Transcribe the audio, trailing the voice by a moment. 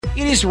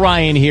It is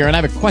Ryan here, and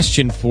I have a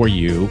question for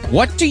you.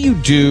 What do you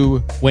do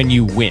when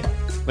you win?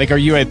 Like, are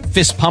you a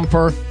fist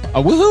pumper,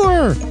 a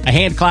woohooer, a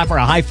hand clapper,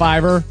 a high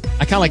fiver?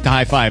 I kind of like the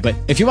high five, but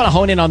if you want to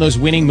hone in on those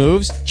winning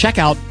moves, check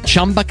out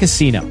Chumba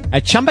Casino.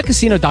 At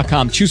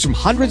ChumbaCasino.com, choose from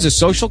hundreds of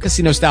social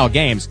casino-style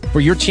games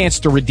for your chance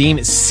to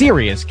redeem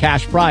serious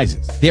cash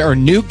prizes. There are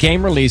new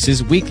game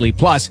releases weekly,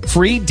 plus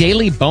free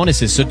daily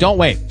bonuses. So don't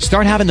wait.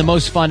 Start having the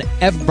most fun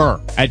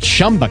ever at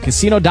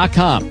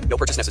ChumbaCasino.com. No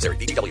purchase necessary.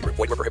 VGW. Void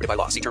where prohibited by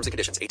law. See terms and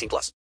conditions. 18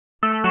 plus.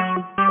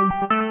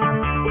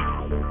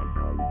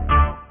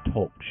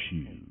 Talk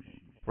shoes.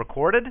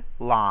 Recorded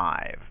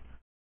live.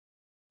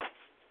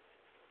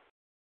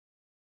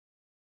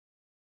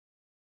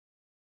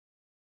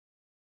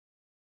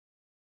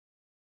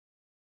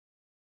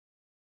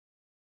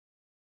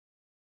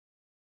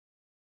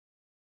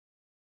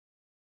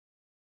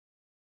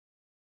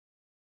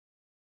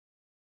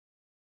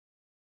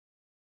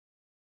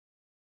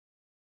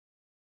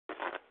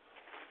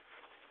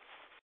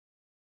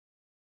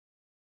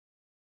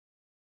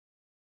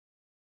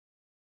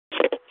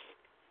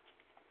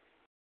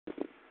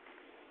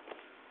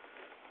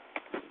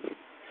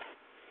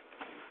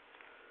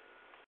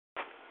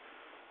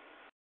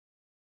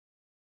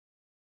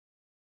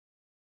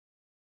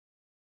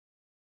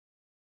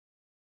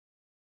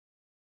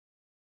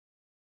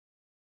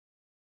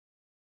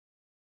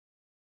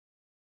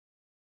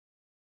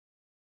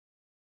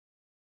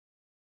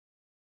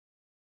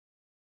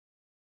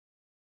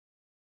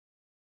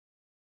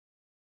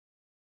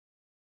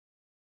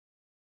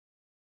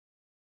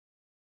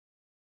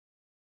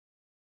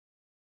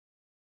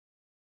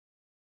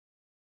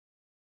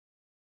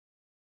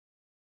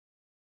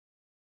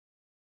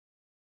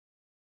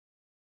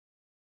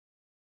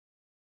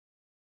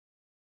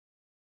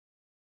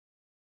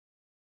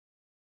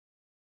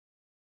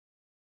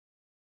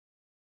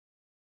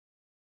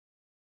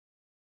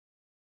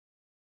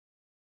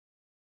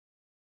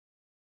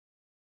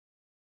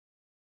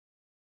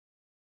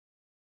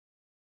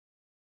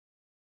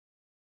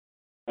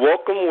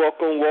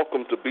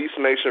 Welcome to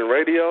BEASTNation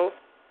Radio.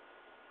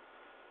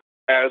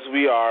 As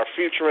we are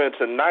featuring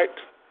tonight,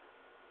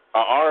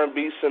 an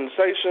R&B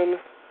sensation,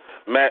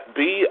 Matt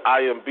B. I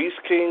am Beast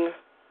King,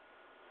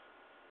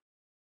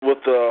 with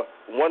the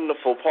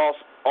wonderful,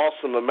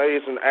 awesome,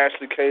 amazing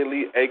Ashley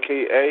Kaylee,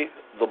 a.k.a.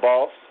 The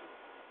Boss.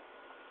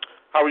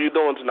 How are you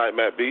doing tonight,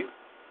 Matt B?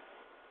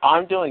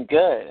 I'm doing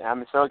good.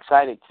 I'm so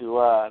excited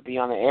to be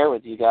on the air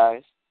with you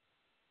guys.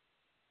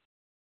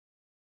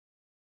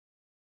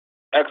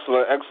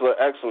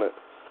 Excellent.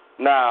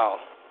 Now,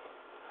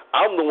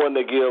 I'm the one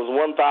that gives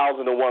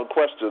 1,001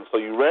 questions. So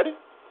you ready?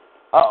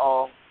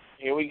 Uh-oh.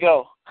 Here we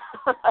go.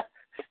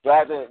 Do I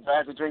have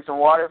to drink some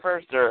water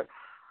first, or?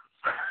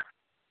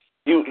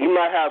 You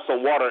might have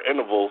some water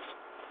intervals.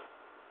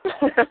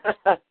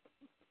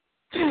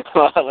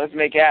 Well, let's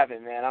make it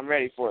happen, man. I'm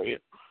ready for you.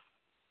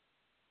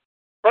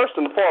 First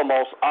and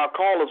foremost, our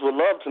callers would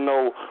love to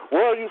know,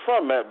 where are you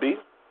from, Matt B?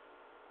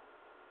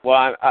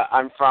 Well,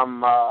 I'm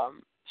from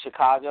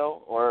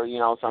Chicago, or,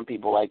 some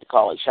people like to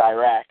call it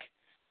Chirac.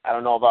 I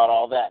don't know about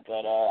all that,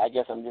 but I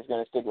guess I'm just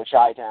going to stick with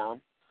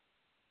Chi-Town.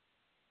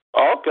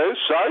 Okay,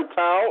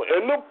 Chi-Town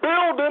in the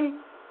building.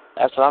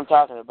 That's what I'm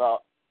talking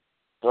about.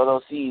 Throw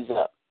those C's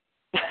up.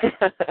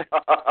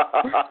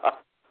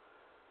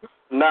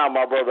 Now,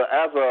 my brother,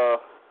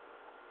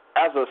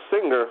 as a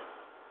singer,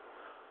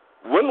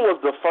 when was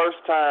the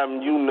first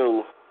time you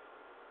knew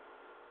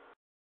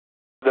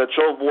that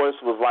your voice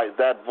was like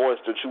that voice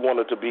that you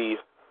wanted to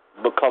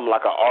become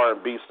like an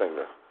R&B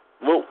singer?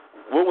 What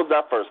was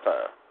that first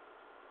time?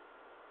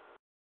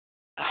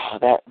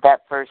 Oh,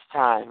 that first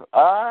time.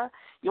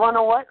 You want to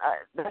know what?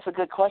 That's a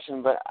good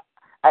question, but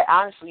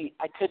I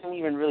couldn't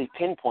even really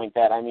pinpoint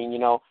that. I mean,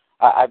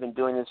 I've been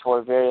doing this for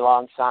a very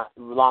long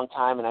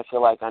time, and I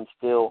feel like I'm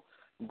still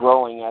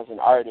growing as an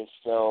artist.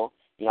 So,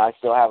 I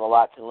still have a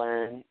lot to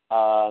learn,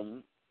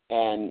 and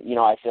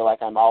I feel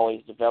like I'm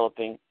always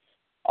developing,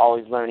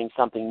 always learning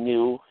something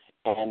new,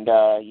 and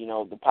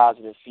the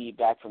positive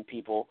feedback from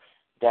people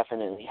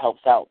definitely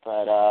helps out.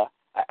 But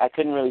I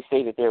couldn't really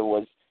say that there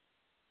was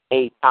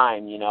a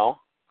time,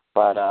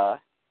 but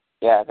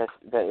yeah,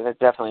 that's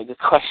definitely a good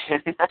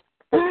question.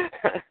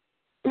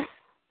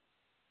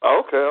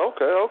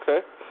 Okay.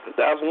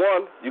 That's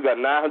one. You got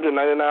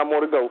 999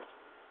 more to go.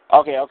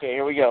 Okay,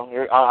 here we go.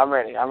 I'm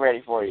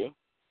ready for you.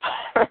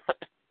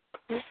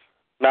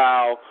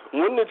 Now,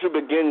 when did you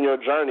begin your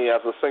journey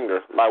as a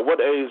singer? Like, what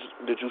age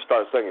did you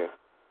start singing?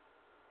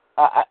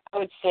 I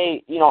would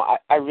say,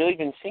 I've really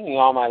been singing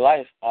all my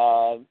life.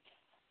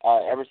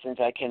 Ever since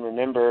I can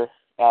remember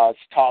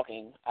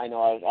talking, I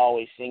know I was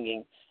always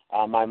singing.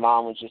 My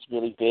mom was just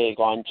really big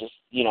on just,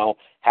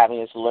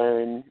 having us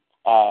learn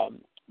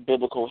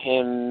biblical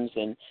hymns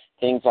and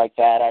things like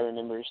that. I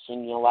remember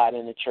singing a lot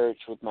in the church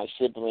with my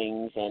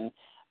siblings, and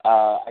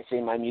I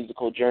say my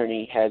musical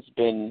journey has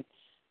been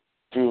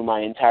through my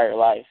entire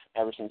life,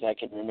 ever since I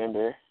can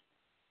remember.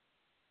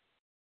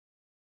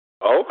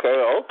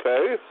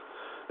 Okay.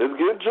 It's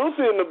getting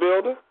juicy in the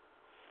building.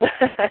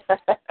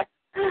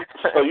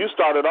 So you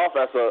started off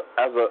as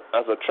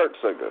a church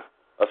singer,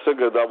 a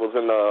singer that was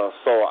in the.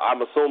 So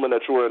I'm assuming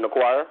that you were in the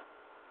choir.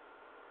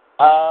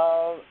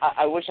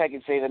 I wish I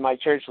could say that my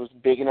church was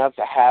big enough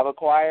to have a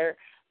choir,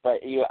 but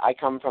I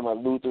come from a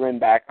Lutheran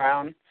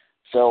background,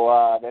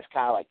 so that's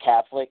kind of like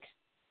Catholic.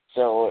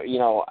 So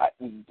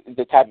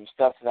the type of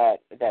stuff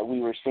that we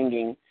were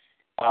singing,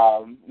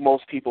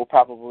 most people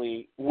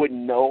probably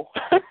wouldn't know.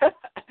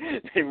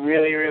 The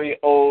really, really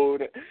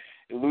old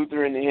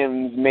Lutheran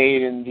hymns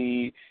made in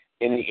the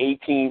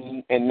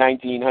 18 and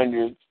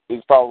 1900s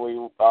is probably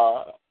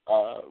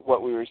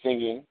what we were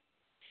singing.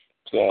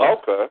 So.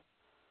 Okay.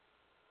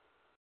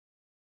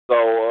 So,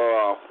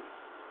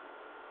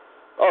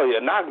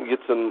 now I can get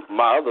to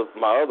my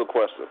other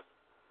question.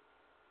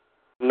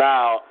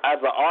 Now, as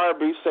an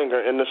R&B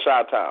singer in the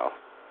Chi-Town,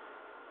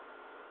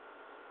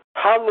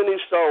 how many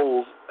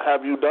shows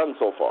have you done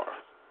so far?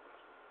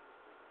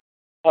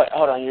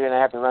 Hold on, you're gonna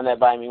have to run that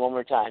by me one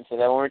more time. Say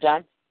that one more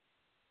time.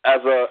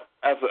 As an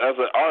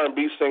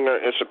R&B singer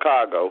in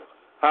Chicago,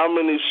 how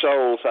many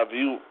shows have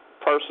you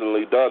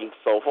personally done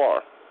so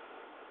far?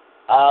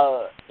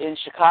 In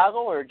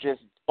Chicago or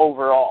just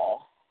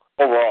overall?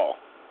 Overall.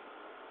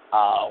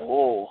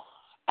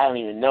 I don't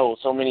even know.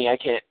 So many I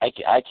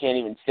can't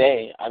even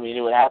say. I mean,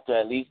 it would have to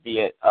at least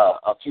be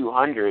a few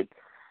hundred,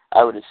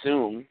 I would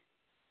assume,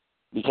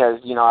 because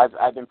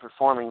I've been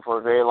performing for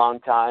a very long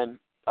time.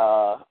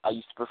 I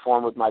used to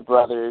perform with my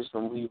brothers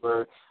when we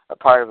were a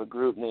part of a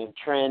group named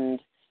Trend,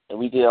 and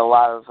we did a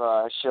lot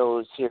of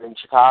shows here in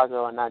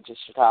Chicago, and not just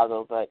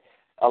Chicago, but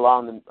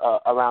around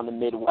the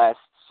Midwest.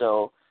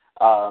 So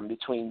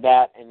between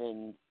that and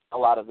then a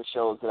lot of the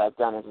shows that I've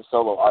done as a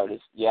solo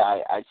artist,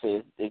 I'd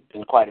say it's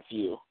been quite a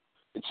few.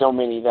 It's so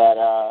many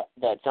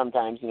that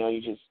sometimes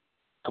you just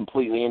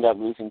completely end up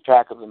losing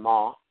track of them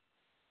all.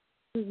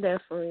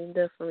 Definitely.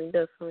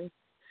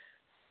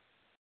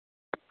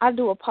 I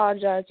do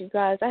apologize, you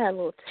guys. I had a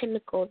little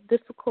technical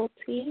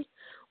difficulty,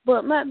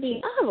 but Matt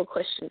B, I have a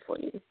question for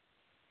you.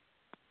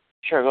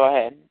 Sure, go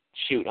ahead.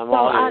 Shoot, I'm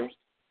all ears.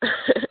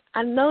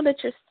 I know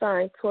that you're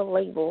signed to a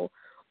label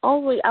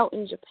all the way out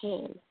in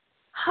Japan.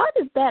 How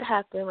did that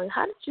happen? Like,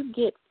 how did you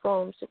get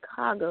from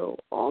Chicago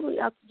all the way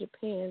out to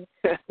Japan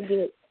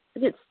to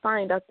get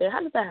signed out there? How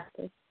did that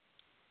happen?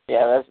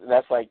 Yeah,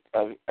 that's like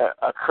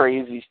a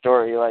crazy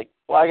story. Like,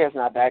 well, I guess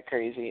not that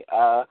crazy.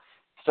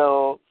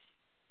 So,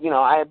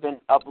 I have been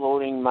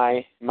uploading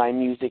my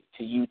music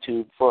to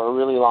YouTube for a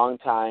really long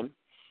time.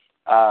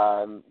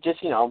 Just,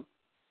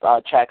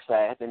 tracks that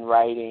I have been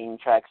writing,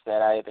 tracks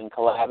that I have been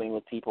collabing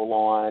with people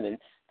on, and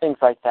things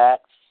like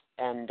that.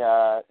 And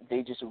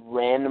they just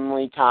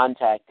randomly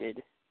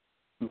contacted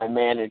my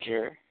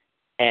manager,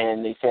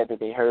 and they said that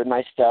they heard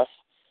my stuff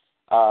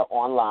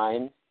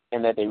online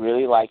and that they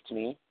really liked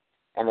me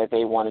and that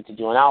they wanted to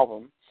do an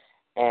album.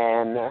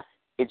 And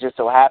it just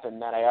so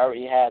happened that I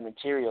already had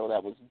material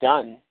that was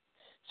done.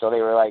 So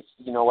they were like,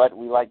 you know what,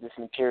 we like this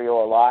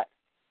material a lot.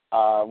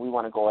 We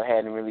want to go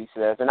ahead and release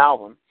it as an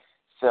album.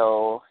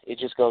 So it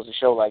just goes to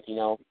show, like,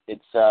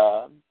 it's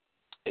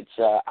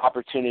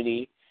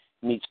opportunity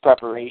meets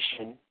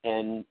preparation,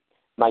 and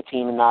my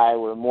team and I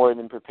were more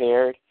than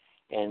prepared,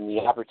 and the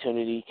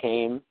opportunity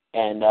came,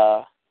 and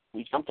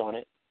we jumped on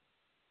it.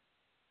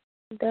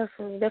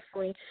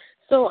 Definitely.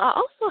 So I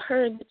also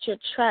heard that your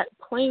track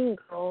 "Plain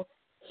Girl"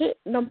 hit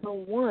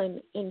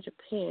 #1 in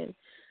Japan.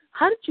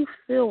 How did you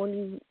feel when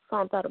you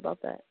found out about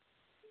that?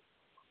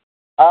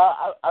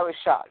 I was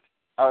shocked.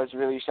 I was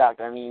really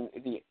shocked. I mean,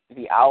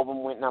 the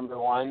album went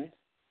 #1.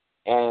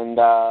 And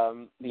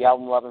the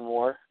album Love and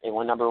War, it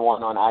went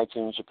 #1 on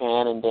iTunes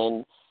Japan, and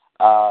then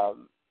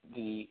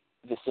the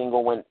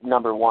single went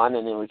 #1,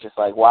 and it was just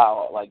like,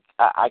 wow, like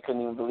I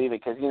couldn't even believe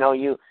it, because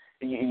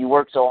you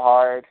work so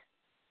hard,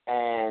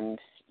 and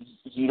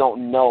you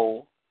don't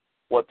know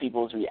what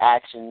people's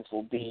reactions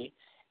will be,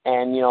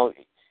 and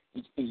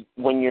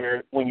when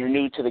you're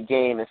new to the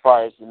game as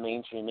far as the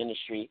mainstream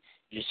industry,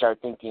 you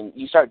start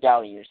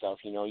doubting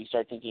yourself. You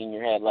start thinking in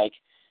your head, like,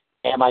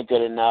 am I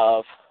good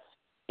enough?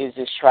 Is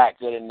this track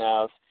good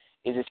enough?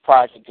 Is this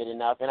project good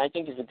enough? And I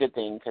think it's a good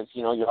thing, because,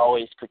 you're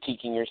always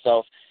critiquing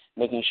yourself,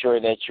 making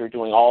sure that you're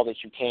doing all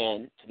that you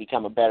can to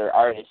become a better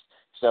artist.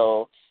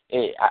 So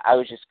I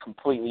was just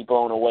completely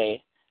blown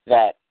away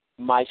that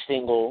my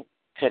single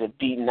could have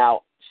beaten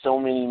out so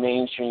many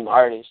mainstream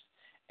artists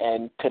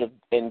and could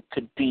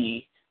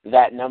be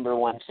that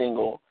 #1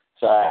 single.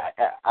 So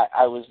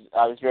I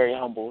was very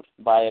humbled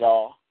by it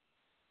all.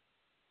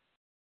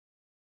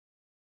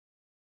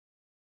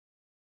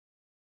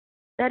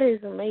 That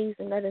is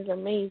amazing.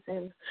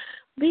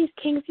 Beast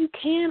King, if you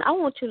can, I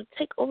want you to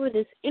take over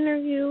this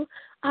interview.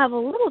 I have a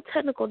little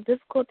technical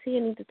difficulty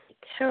I need to take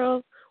care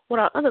of with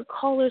our other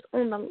callers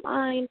on the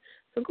line.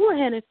 So go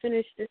ahead and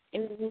finish this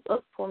interview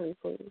up for me,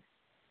 please.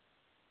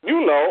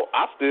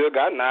 I still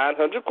got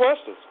 900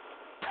 questions.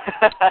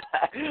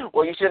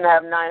 Well, you shouldn't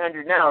have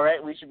 900 now,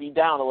 right? We should be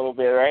down a little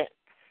bit, right?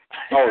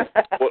 Oh,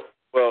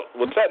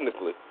 well,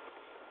 technically.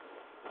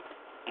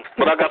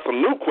 But I got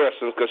some new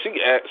questions, because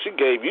she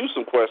gave you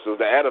some questions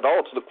that added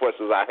on to the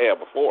questions I had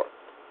before.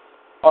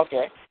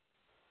 Okay.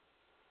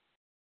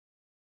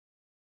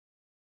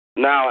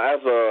 Now,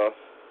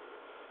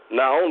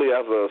 not only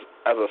as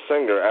a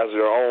singer, as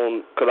your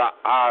own, because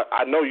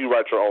I know you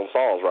write your own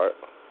songs, right?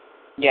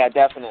 Yeah,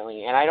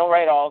 definitely. And I don't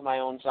write all of my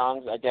own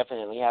songs. I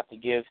definitely have to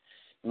give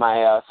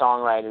my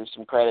songwriters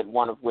some credit,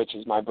 one of which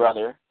is my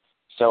brother.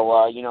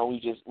 So,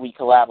 we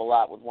collab a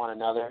lot with one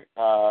another,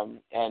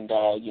 and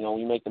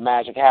we make the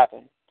magic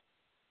happen.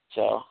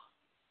 So.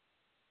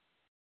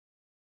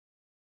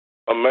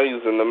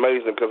 Amazing,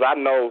 because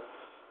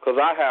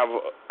I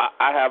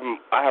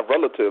have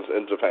relatives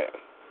in Japan.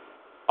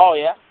 Oh,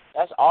 yeah?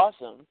 That's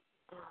awesome.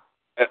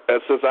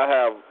 And since I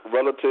have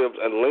relatives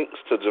and links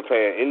to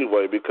Japan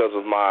anyway because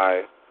of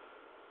my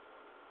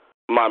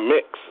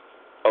mix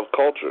of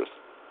cultures,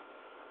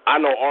 I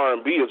know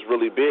R&B is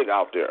really big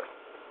out there.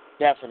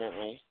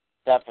 Definitely.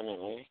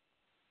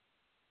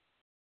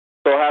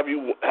 So have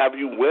you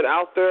went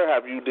out there?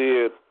 Have you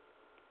did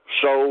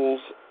shows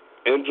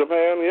in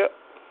Japan yet?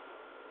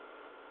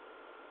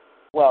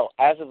 Well,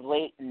 as of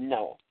late,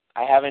 no.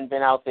 I haven't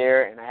been out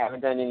there and I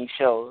haven't done any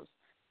shows.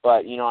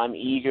 But, I'm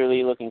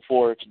eagerly looking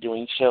forward to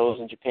doing shows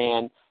in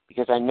Japan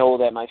because I know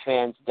that my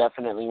fans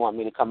definitely want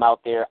me to come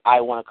out there.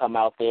 I want to come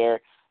out there.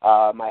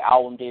 My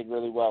album did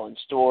really well in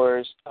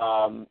stores.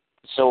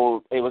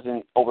 So it was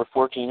in over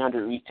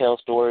 1,400 retail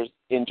stores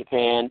in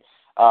Japan,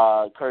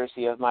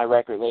 courtesy of my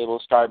record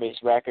label,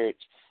 Starbase Records.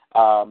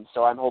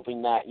 So I'm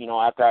hoping that,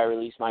 after I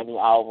release my new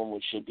album,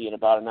 which should be in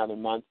about another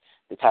month,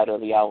 the title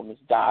of the album is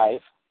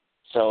Dive.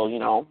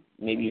 So,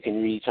 maybe you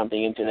can read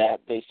something into that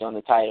based on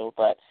the title.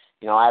 But,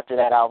 after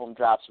that album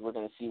drops, we're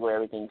going to see where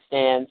everything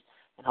stands,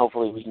 and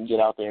hopefully we can get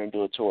out there and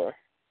do a tour.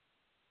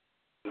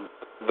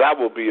 That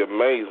would be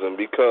amazing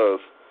because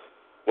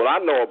what I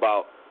know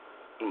about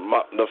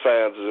the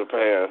fans of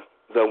Japan,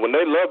 that when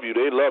they love you,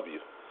 they love you.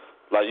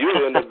 Like, you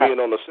end up being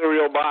on the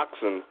cereal box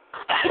and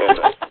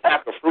a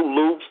pack of Fruit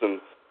Loops, and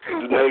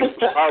you name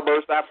some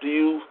Starburst after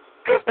you.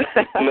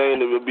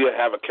 And it would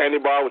have a candy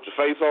bar with your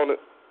face on it.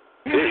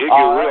 It get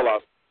real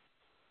out.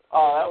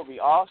 Oh, that would be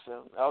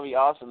awesome. That would be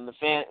awesome. The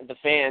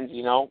fans,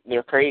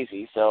 they're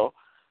crazy. So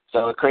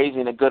they're crazy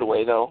in a good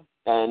way, though.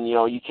 And,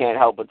 you can't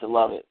help but to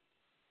love it.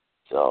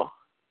 So.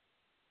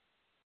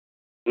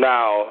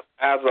 Now,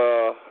 as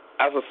a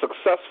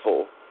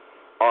successful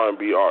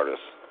R&B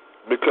artist,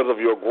 because of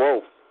your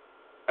growth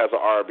as an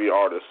R&B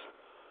artist,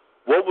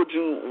 what would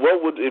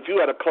if you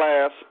had a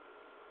class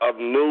of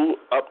new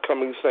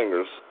upcoming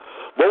singers,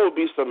 what would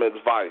be some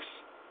advice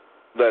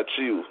that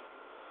you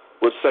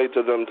would say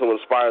to them to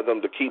inspire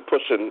them to keep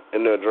pushing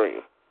in their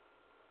dream?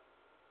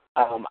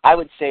 I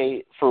would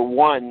say, for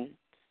one,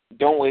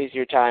 don't waste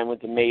your time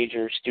with the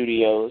major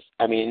studios.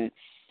 I mean,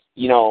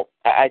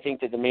 I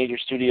think that the major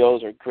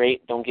studios are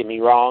great. Don't get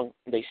me wrong.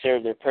 They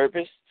serve their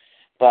purpose.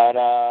 But,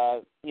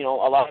 a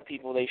lot of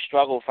people, they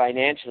struggle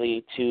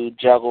financially to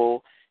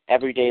juggle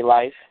everyday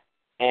life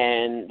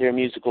and their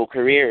musical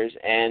careers.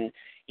 And,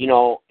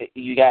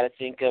 you got to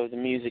think of the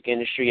music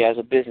industry as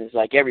a business,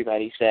 like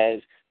everybody says,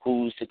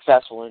 who's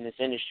successful in this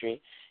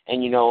industry.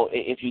 And,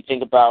 if you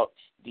think about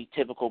the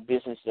typical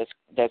business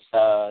that's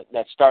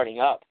starting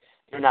up,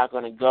 they're not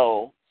going to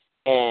go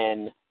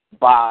and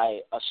buy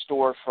a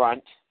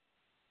storefront,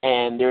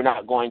 and they're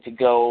not going to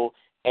go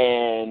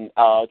and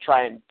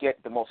try and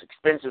get the most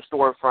expensive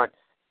storefront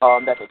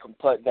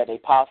that they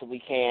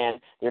possibly can.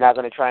 They're not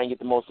going to try and get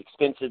the most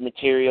expensive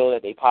material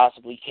that they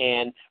possibly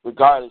can,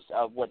 regardless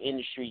of what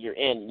industry you're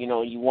in.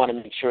 You want to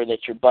make sure that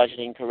you're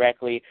budgeting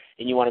correctly,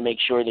 and you want to make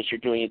sure that you're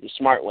doing it the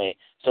smart way.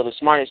 So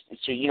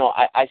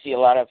I see a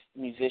lot of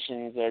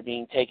musicians that are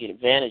being taken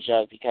advantage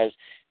of because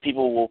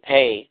people will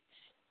pay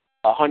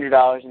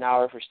 $100 an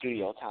hour for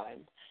studio time.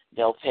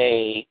 They'll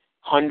pay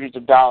hundreds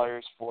of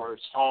dollars for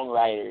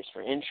songwriters,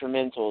 for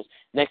instrumentals.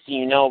 Next thing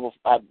you know,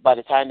 by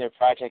the time their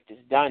project is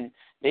done,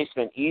 they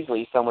spend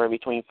easily somewhere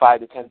between $5,000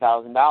 to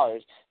 $10,000,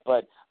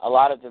 but a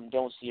lot of them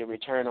don't see a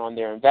return on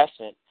their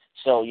investment.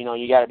 So,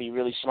 you got to be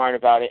really smart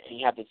about it, and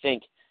you have to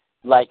think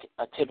like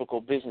a typical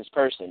business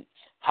person.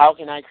 How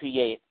can I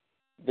create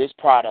this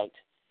product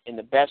in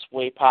the best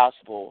way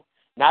possible,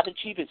 not the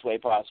cheapest way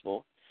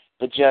possible,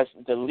 but just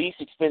the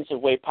least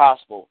expensive way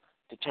possible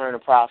to turn a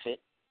profit,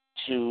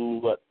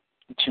 to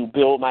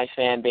build my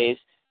fan base,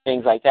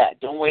 things like that.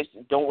 Don't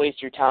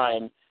waste your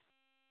time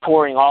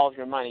pouring all of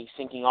your money,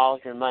 sinking all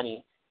of your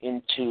money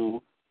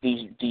into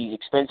these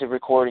expensive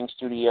recording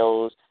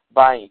studios,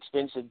 buying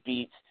expensive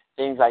beats,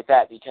 things like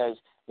that, because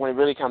when it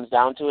really comes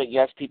down to it,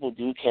 yes, people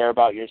do care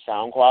about your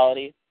sound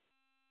quality,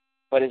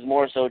 but it's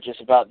more so just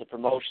about the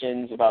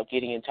promotions, about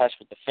getting in touch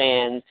with the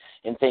fans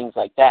and things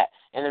like that.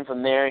 And then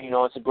from there,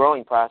 it's a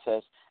growing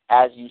process.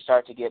 As you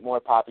start to get more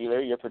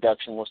popular, your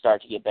production will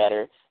start to get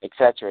better, et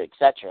cetera, et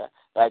cetera.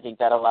 But I think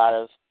that a lot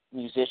of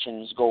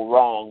musicians go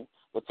wrong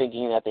with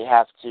thinking that they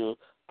have to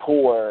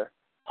pour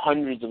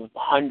hundreds of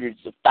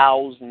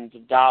thousands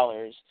of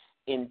dollars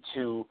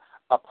into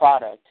a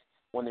product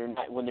when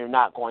they're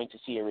not going to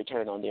see a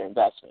return on their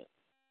investment.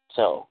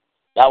 So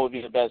that would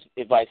be the best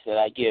advice that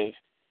I give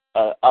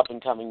an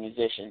up-and-coming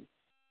musician.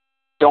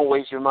 Don't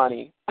waste your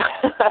money.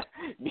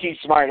 Be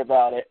smart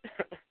about it.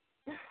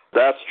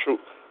 That's true.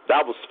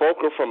 That was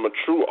spoken from a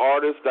true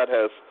artist that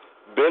has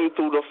been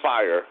through the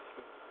fire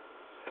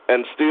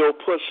and still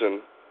pushing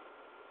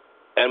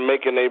and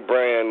making a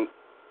brand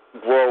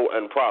grow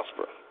and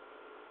prosper.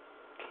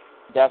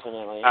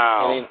 Definitely.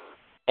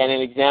 And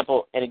an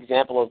example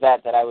of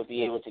that I would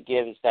be able to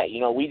give is that,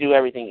 we do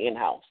everything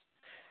in-house,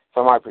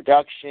 from our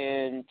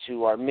production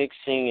to our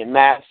mixing and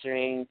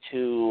mastering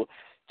to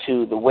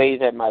the way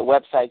that my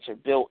websites are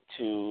built,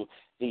 to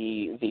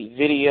the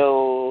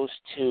videos,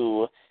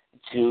 to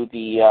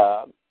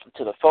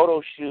the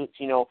photo shoots.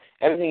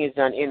 Everything is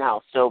done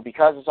in-house. So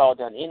because it's all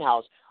done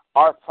in-house,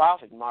 our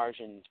profit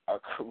margins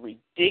are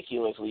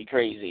ridiculously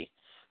crazy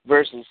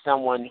versus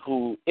someone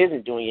who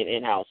isn't doing it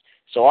in-house.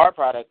 So our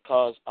product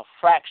costs a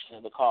fraction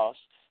of the cost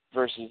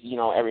versus,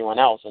 everyone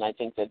else. And I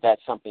think that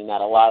that's something that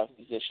a lot of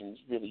musicians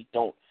really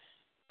don't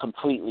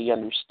completely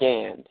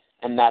understand.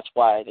 And that's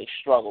why they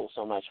struggle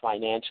so much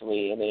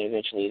financially, and then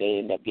eventually they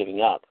end up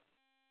giving up.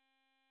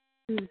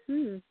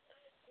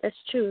 That's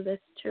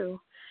true.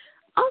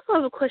 I also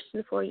have a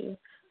question for you.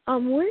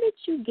 Where did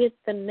you get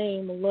the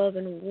name Love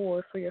and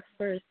War for your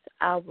first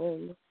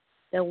album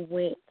that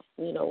went,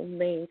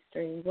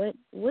 mainstream?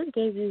 What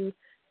gave you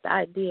the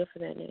idea for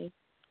that name?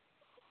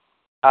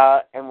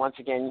 And once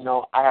again,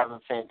 I have a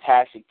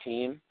fantastic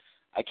team.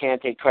 I can't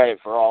take credit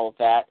for all of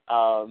that.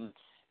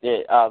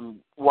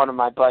 One of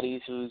my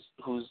buddies,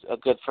 who's a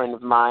good friend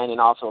of mine and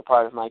also a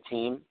part of my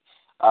team,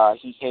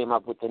 he came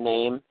up with the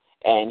name,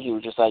 and he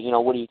was just like,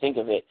 what do you think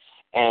of it?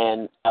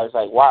 And I was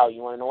like, wow,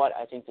 you want to know what?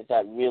 I think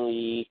that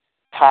really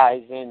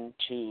ties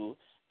into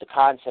the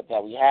concept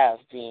that we have,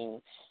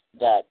 being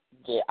that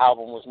the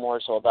album was more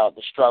so about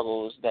the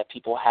struggles that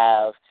people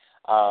have,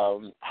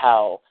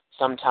 how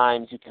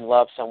sometimes you can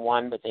love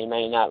someone, but they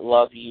may not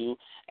love you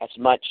as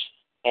much,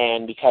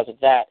 and because of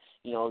that,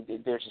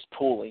 there's this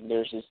pooling,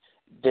 there's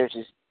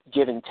this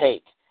give and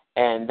take,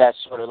 and that's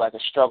sort of like a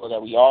struggle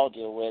that we all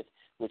deal with,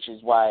 which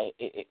is why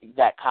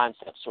that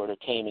concept sort of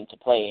came into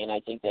play, and I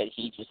think that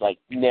he just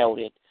nailed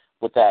it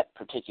with that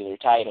particular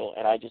title,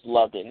 and I just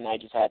loved it, and I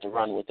just had to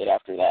run with it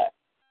after that.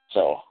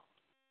 So.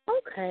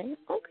 Okay.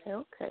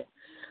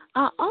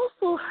 I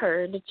also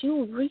heard that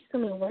you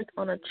recently worked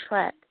on a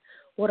track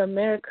with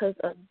America's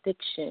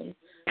Addiction.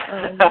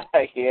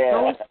 Yeah.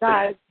 Those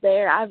guys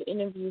there, I've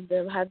interviewed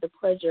them, had the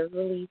pleasure of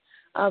really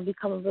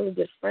becoming really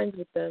good friends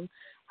with them.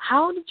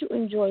 How did you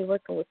enjoy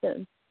working with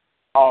them?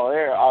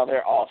 They're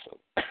awesome.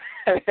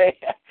 They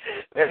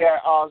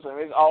are awesome.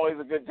 It's always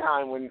a good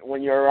time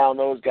when you're around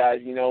those guys.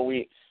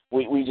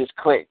 We just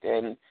clicked,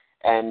 and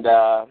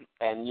that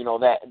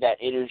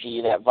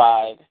energy, that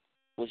vibe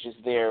was just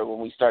there when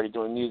we started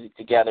doing music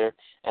together,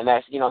 and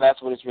that's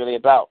what it's really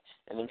about.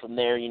 And then from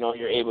there,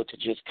 you're able to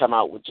just come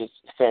out with just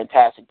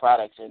fantastic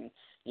products, and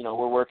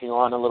we're working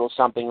on a little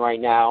something right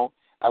now.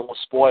 I won't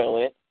spoil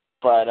it,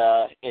 but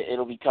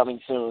it'll be coming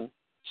soon.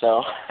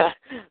 So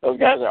those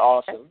guys are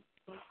awesome.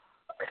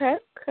 Okay.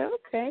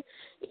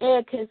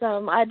 Yeah, because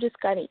I just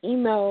got an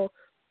email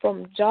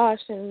from Josh,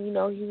 and, he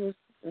was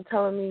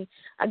telling me,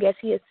 I guess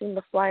he had seen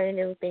the flyer and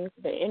everything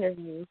for the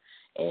interview,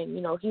 and,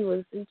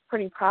 he's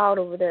pretty proud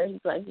over there.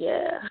 He's like,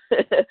 yeah.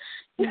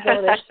 He's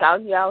over there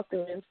shouting you out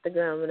through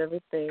Instagram and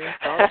everything.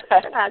 So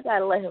I got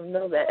to let him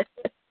know that.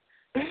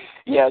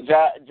 Yeah,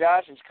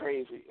 Josh is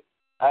crazy.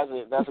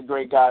 That's a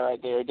great guy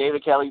right there.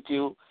 David Kelly,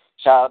 too.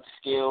 Shout out to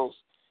Skills.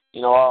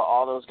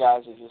 All those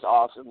guys are just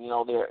awesome.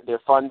 They're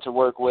fun to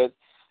work with.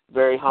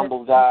 Very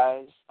humble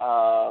guys.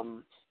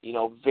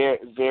 Very,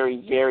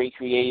 very, very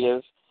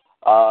creative.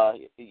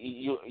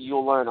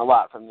 You'll learn a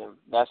lot from them.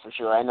 That's for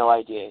sure. I know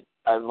I did.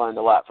 I've learned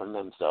a lot from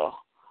them. So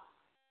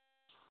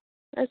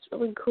that's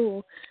really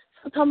cool.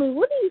 So tell me,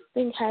 what do you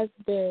think has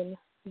been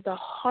the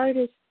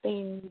hardest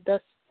thing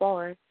thus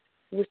far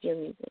with your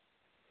music?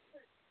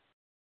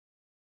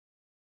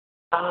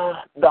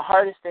 The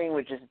hardest thing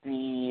would just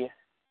be,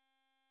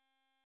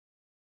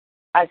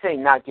 I'd say,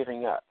 not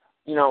giving up.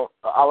 A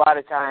lot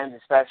of times,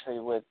 especially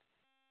with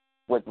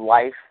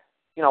life,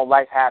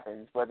 life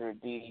happens, whether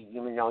it be,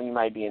 you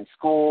might be in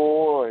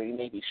school or you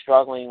may be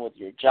struggling with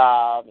your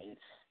job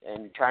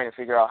and trying to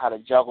figure out how to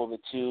juggle the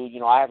two.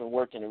 I haven't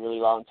worked in a really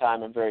long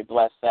time. I'm very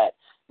blessed that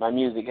my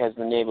music has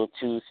been able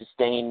to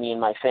sustain me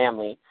and my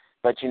family.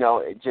 But,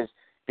 just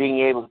being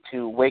able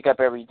to wake up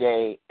every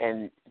day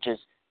and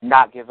just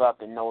not give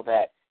up and know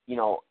that,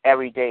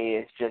 every day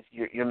is just,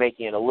 you're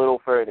making it a little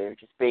further,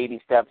 just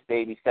baby steps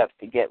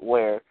to get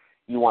where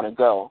you want to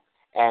go.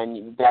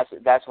 And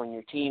that's when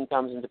your team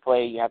comes into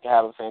play. You have to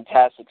have a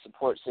fantastic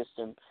support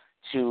system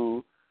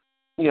to,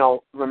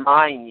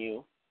 remind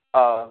you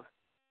of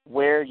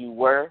where you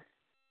were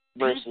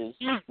versus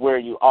where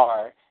you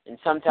are. And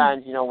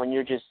sometimes, when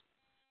you're just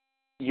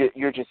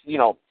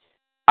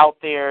out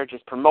there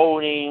just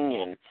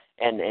promoting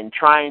and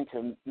trying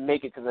to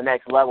make it to the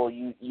next level,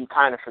 you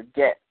kind of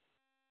forget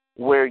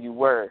where you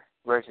were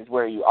versus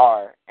where you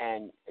are.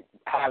 And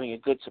having a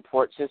good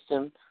support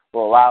system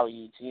will allow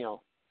you to,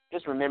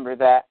 just remember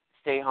that,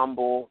 stay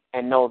humble,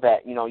 and know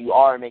that, you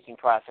are making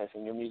progress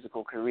in your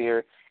musical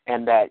career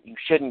and that you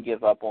shouldn't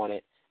give up on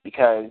it,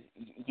 because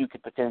you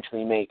could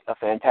potentially make a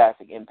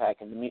fantastic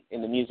impact in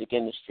the music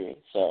industry.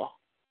 So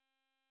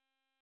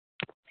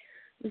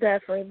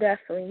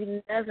definitely,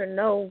 you never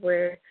know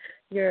where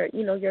your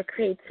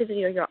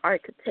creativity or your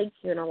art could take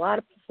you, and a lot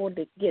of people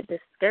get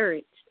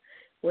discouraged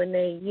when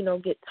they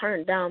get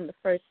turned down the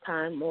first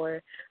time,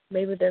 or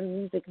maybe their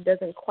music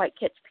doesn't quite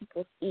catch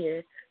people's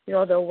ear.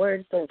 Their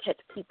words don't catch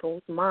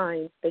people's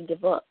minds. They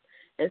give up,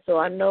 and so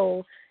I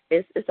know.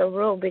 It's a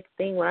real big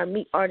thing when I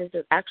meet artists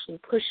that actually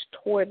push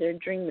toward their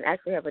dream and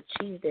actually have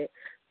achieved it.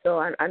 So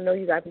I know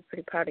you got to be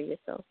pretty proud of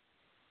yourself.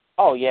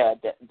 Oh, yeah,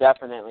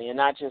 definitely. And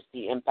not just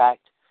the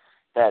impact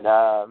that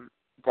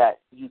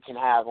that you can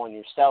have on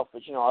yourself,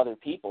 but, other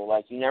people.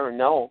 Like, you never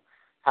know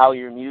how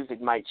your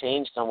music might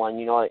change someone.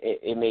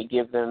 It may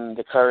give them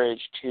the courage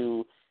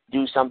to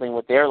do something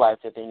with their life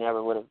that they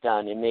never would have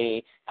done. It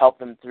may help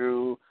them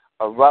through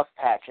a rough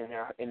patch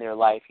in their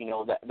life.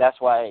 That's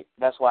why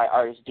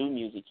artists do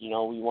music.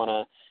 We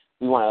wanna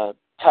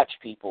touch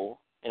people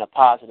in a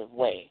positive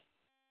way,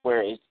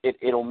 where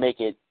it'll make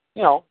it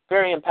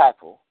very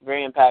impactful,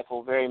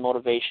 very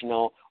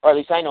motivational. Or at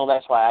least I know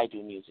that's why I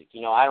do music.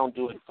 I don't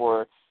do it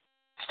for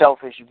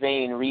selfish,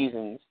 vain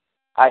reasons.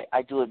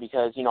 I do it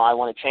because I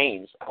want to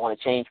change. I want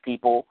to change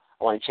people.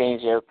 I want to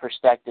change their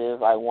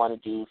perspective. I want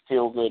to do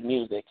feel good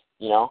music.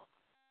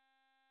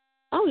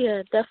 Oh,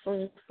 yeah,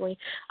 definitely.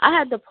 I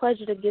had the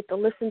pleasure to get to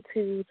listen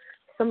to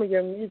some of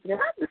your music, and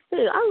I have to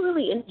say, I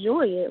really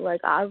enjoy it. Like,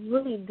 I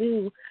really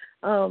do,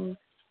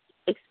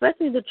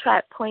 especially the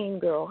track Plain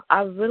Girl.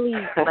 I really,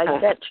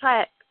 like, that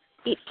track,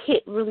 it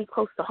hit really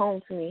close to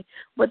home to me.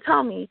 But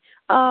tell me,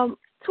 to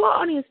our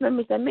audience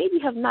members that maybe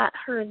have not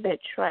heard that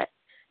track,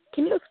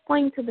 can you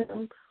explain to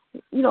them,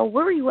 where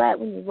were you at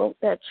when you wrote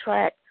that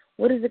track?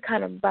 What is it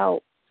kind of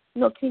about?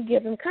 Can you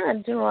give them kind of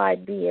a general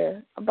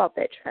idea about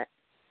that track?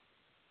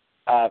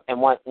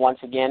 And once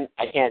again,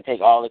 I can't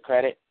take all the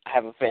credit. I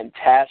have a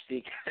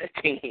fantastic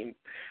team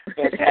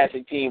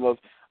of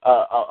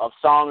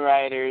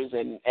songwriters,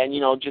 and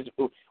just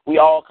we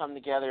all come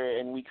together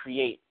and we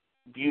create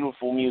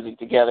beautiful music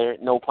together.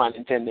 No pun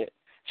intended.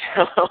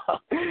 So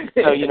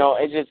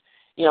it's just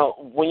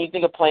when you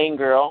think of Plain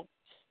Girl,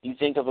 you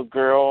think of a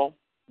girl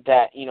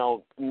that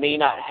may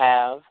not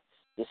have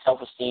the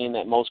self-esteem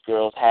that most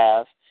girls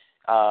have,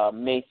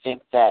 may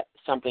think that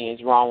something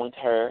is wrong with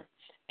her,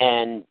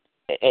 and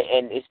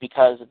it's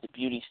because of the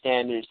beauty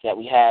standards that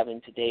we have in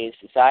today's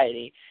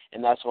society.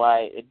 And that's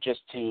why,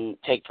 just to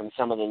take from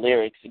some of the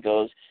lyrics, it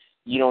goes,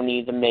 you don't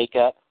need the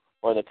makeup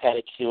or the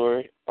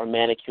pedicured or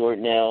manicured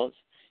nails,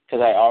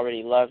 because I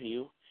already love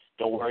you.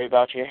 Don't worry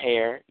about your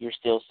hair. You're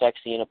still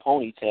sexy in a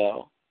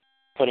ponytail.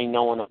 Putting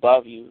no one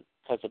above you,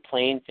 because the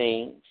plain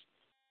things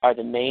are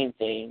the main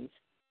things,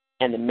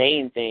 and the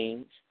main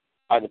things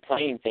are the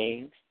plain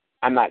things.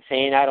 I'm not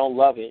saying I don't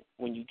love it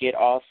when you get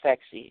all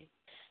sexy,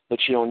 but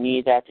you don't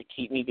need that to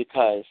keep me,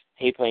 because,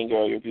 hey, Plain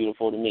Girl, you're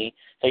beautiful to me.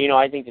 So,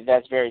 I think that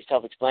that's very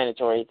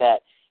self-explanatory,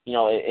 that,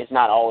 it's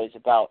not always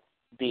about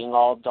being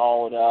all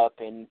dolled up,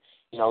 and,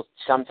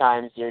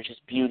 sometimes there's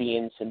just beauty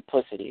in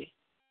simplicity.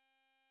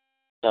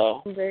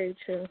 So very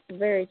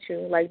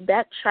true. Like,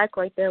 that track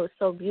right there was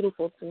so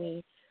beautiful to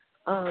me,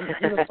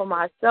 even for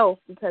myself,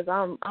 because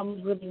I'm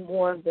really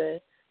more of the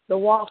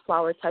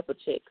wallflower type of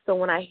chick. So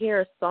when I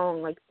hear a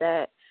song like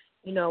that,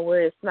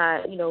 where it's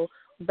not,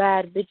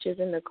 bad bitches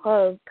in the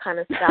club kind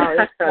of style,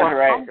 it's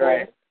more humble.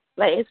 Right.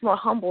 Like, it's more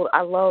humble.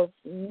 I love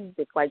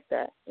music like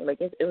that.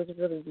 Like, it was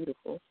really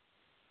beautiful.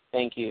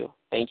 Thank you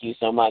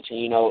so much.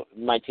 And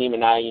my team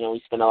and I,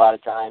 we spend a lot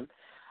of time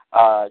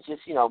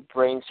just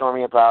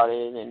brainstorming about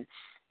it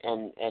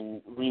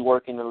and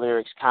reworking the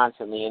lyrics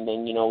constantly. And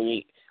then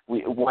we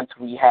once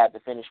we had the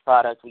finished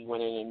product, we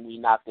went in and we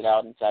knocked it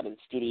out inside of the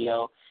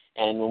studio.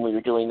 And when we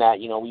were doing that,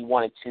 we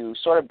wanted to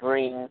sort of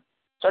bring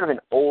sort of an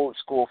old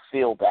school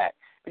feel back.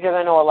 Because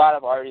I know a lot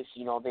of artists,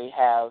 they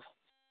have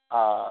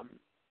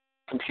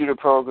computer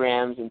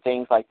programs and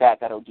things like that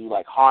that'll do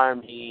like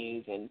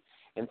harmonies and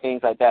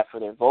things like that for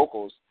their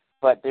vocals.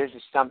 But there's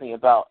just something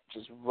about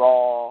just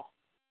raw,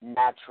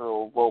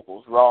 natural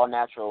vocals, raw,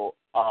 natural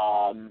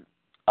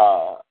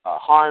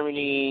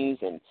harmonies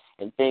and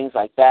things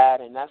like that.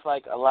 And that's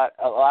like a lot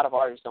of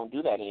artists don't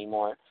do that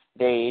anymore.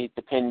 They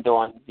depend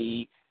on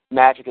the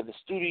magic of the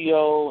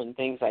studio and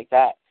things like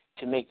that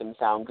to make them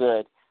sound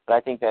good. But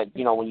I think that,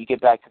 when you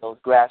get back to those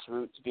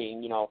grassroots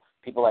being,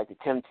 people like the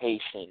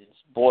Temptations,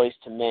 Boys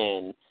to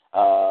Men,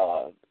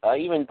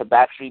 even the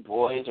Backstreet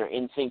Boys or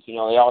NSYNC, they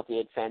all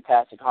did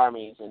fantastic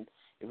harmonies, and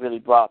it really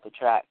brought the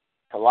track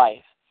to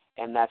life.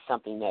 And that's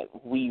something that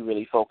we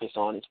really focus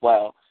on as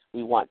well.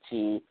 We want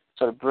to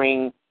sort of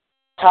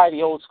tie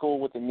the old school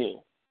with the new,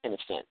 in a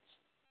sense.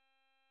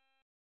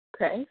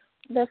 Okay,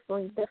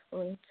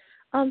 definitely.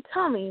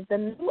 Tell me, the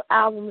new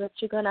album that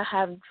you're going to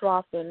have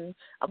dropping,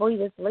 I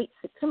believe it's late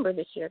September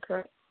this year,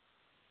 correct?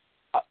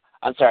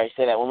 I'm sorry,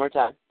 say that one more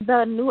time.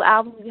 The new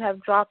album you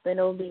have dropping,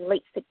 it will be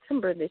late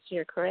September this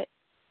year, correct?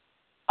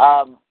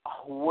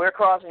 We're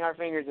crossing our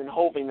fingers and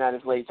hoping that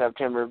it's late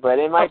September, but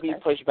it might be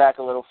pushed back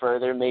a little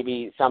further,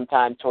 maybe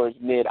sometime towards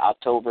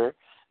mid-October.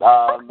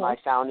 My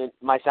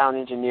sound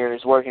engineer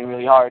is working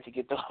really hard to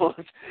get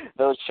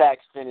those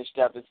tracks finished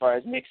up as far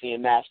as mixing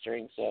and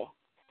mastering. So.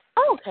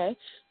 Okay.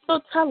 So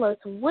tell us,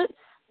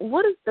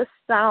 what is the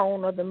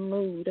sound or the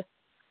mood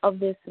of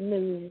this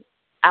new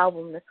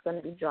album that's going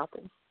to be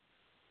dropping?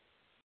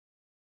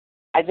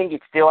 I think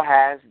it still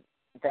has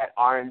that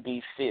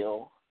R&B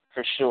feel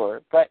for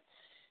sure, but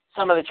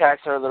some of the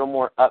tracks are a little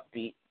more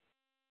upbeat,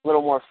 a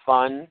little more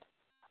fun.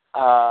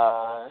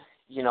 We're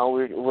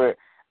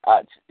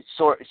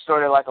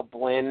sort of like a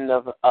blend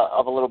of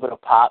a little bit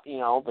of pop,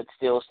 but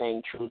still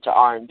staying true to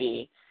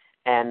R&B.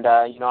 And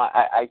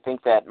I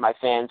think that my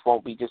fans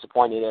won't be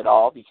disappointed at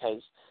all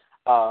because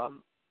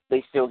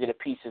they still get a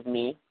piece of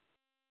me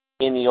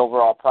in the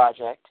overall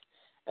project,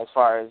 as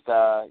far as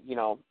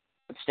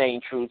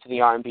staying true to the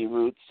R&B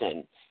roots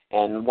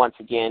and once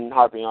again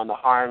harping on the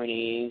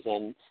harmonies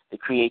and the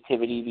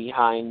creativity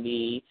behind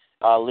the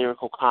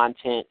lyrical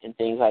content and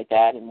things like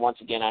that. And once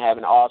again, I have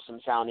an awesome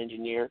sound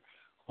engineer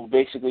who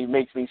basically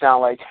makes me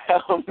sound like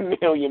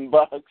 $1 million.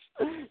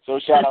 So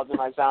shout out to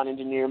my sound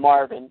engineer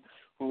Marvin,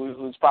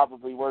 who's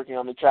probably working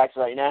on the tracks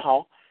right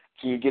now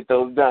to get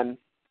those done.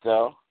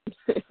 So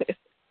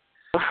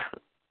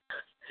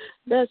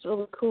that's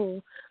really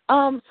cool.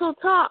 So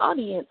to our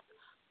audience,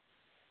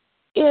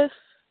 if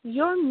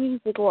your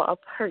music were a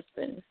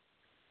person,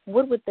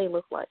 what would they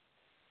look like?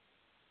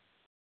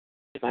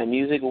 If my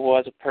music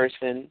was a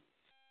person,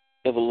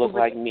 it would look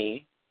like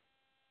me,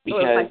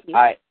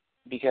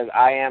 because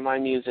I am my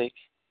music,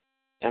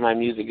 and my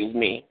music is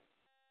me.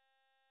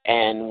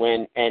 And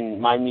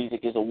my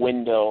music is a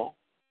window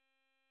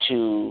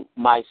to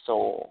my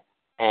soul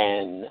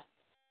and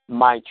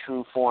my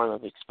true form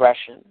of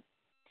expression.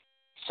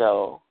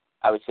 So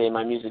I would say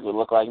my music would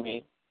look like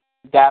me.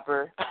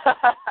 Dapper,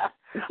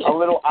 a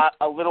little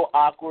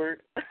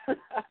awkward,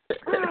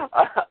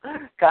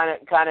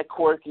 kind of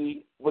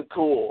quirky but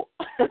cool.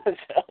 Let's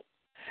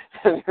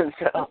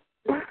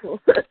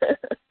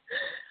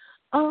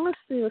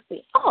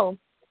see. Oh,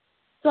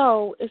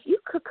 so if you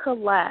could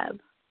collab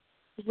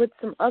with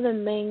some other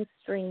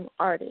mainstream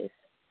artists,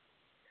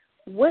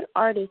 what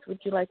artists would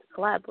you like to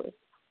collab with?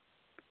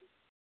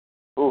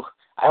 Ooh,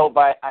 I hope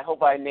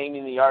by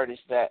naming the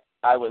artists that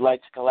I would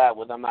like to collab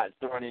with, I'm not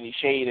throwing any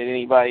shade at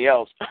anybody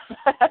else.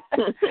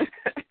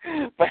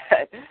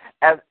 But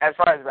as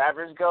far as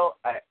rappers go,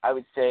 I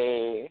would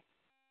say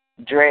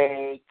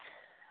Drake,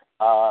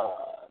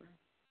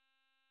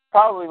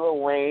 probably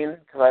Lil Wayne,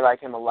 because I like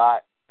him a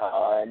lot,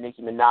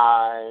 Nicki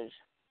Minaj,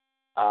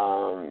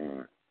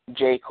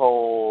 J.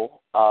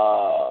 Cole,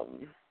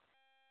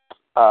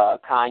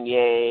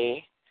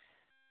 Kanye.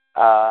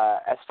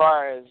 As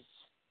far as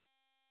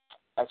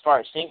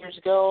singers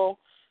go,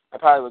 I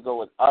probably would go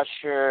with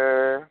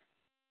Usher.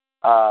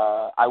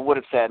 I would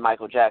have said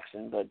Michael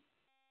Jackson, but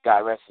God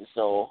rest his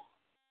soul.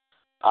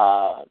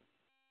 I'd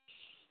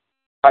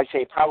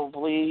say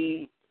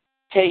probably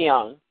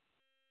Taeyong,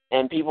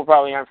 and people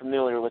probably aren't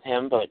familiar with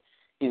him, but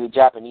he's a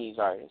Japanese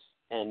artist,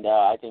 and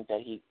I think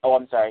that he's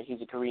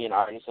a Korean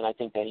artist, and I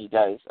think that he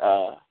does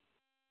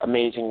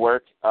amazing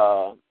work,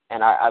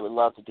 and I would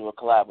love to do a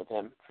collab with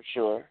him for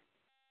sure.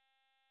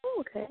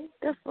 Okay,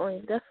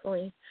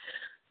 definitely.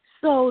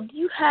 So, do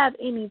you have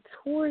any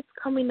tours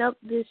coming up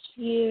this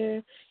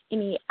year?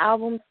 Any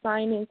album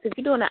signings? If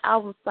you're doing an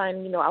album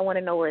signing, I want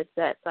to know where it's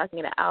at so I can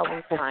get an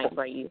album signed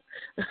by you.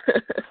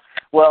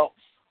 Well,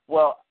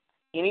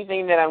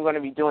 anything that I'm going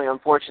to be doing,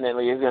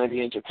 unfortunately, is going to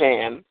be in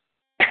Japan.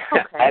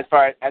 Okay. as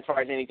far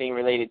as anything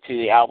related to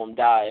the album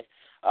Dive,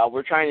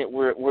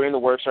 we're in the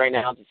works right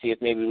now to see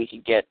if maybe we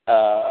could get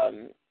a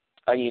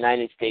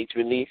United States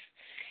release.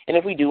 And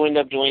if we do end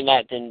up doing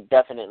that, then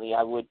definitely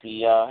I would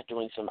be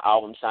doing some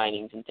album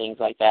signings and things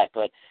like that.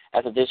 But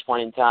as of this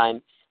point in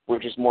time, we're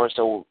just more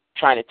so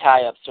trying to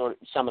tie up sort of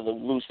some of the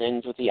loose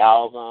ends with the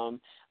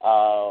album.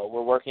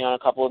 We're working on a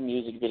couple of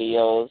music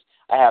videos.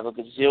 I have a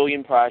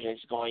gazillion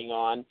projects going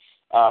on.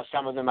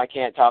 Some of them I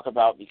can't talk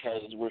about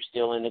because we're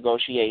still in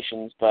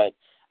negotiations. But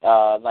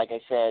like I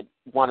said,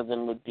 one of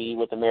them would be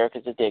with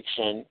America's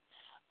Addiction.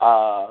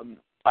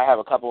 I have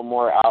a couple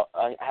more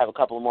I have a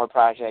couple more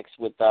projects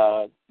with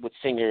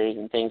singers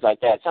and things like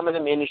that. Some of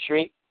them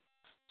industry,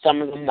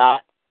 some of them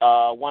not.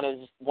 One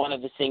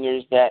of the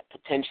singers that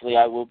potentially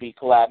I will be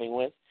collabing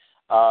with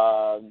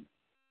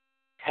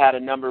had a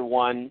number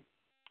one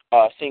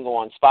single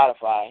on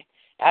Spotify.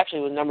 Actually,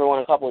 it was number one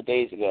a couple of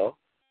days ago.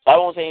 So I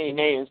won't say any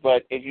names,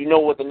 but if you know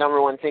what the number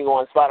one single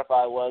on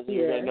Spotify was,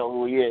 you're gonna know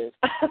who he is.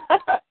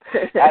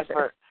 As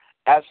for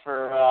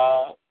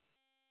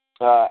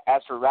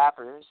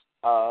rappers.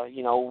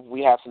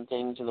 We have some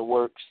things in the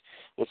works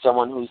with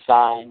someone who's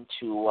signed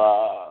to,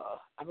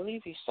 I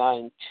believe he's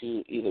signed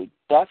to either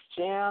Def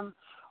Jam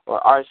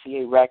or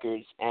RCA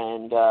Records,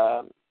 and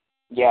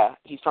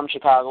he's from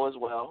Chicago as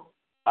well.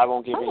 I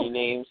won't give any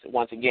names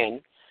once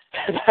again,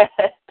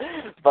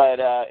 but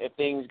if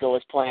things go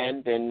as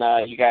planned, then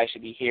you guys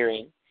should be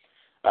hearing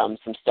some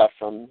stuff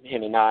from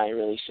him and I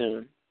really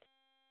soon.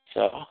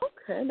 So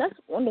okay, that's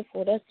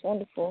wonderful.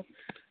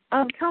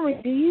 Tell me,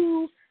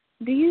 do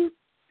you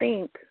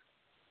think,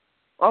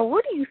 or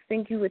where do you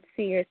think you would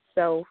see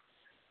yourself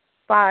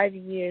 5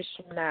 years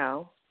from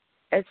now,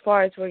 as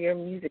far as where your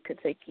music could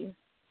take you?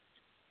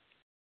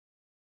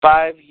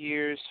 5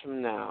 years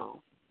from now,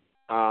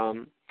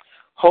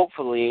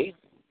 hopefully,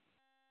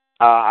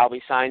 I'll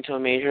be signed to a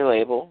major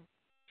label.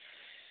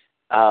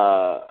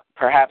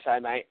 Perhaps I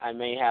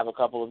may have a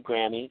couple of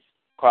Grammys.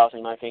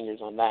 Crossing my fingers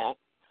on that.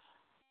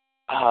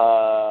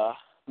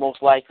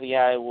 Most likely,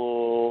 I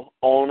will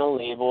own a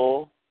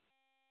label,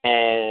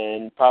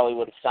 and probably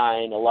would have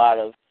signed a lot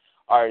of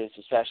artists,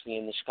 especially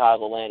in the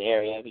Chicagoland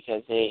area,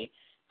 because they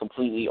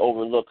completely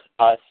overlook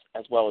us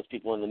as well as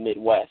people in the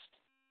Midwest.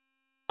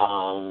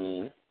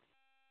 Probably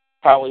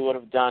would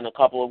have done a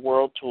couple of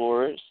world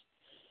tours,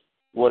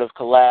 would have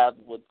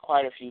collabed with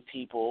quite a few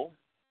people,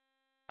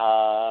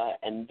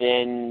 and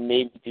then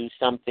maybe do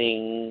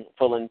something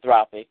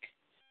philanthropic,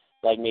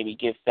 like maybe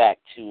give back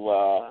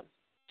to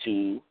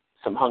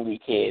some hungry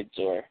kids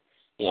or,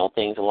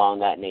 things along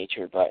that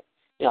nature. But,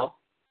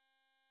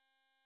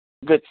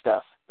 good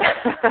stuff.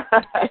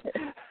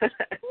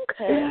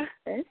 Okay.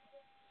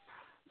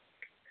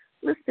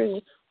 Let's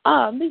see.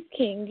 Miss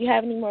King, do you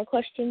have any more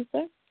questions,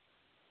 sir?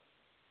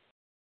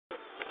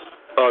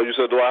 You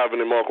said, do I have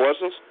any more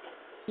questions?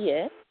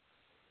 Yeah.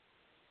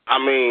 I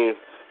mean,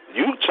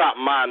 you chopped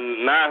my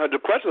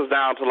 900 questions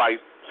down to like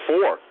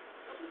 4.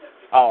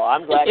 Oh,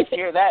 I'm glad to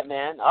hear that,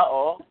 man.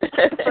 Uh-oh.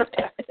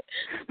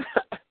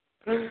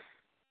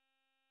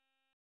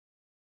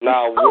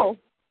 Now, go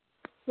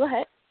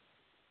ahead.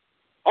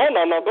 Oh,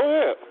 no, go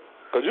ahead.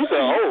 Because you said,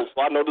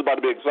 so I know this is about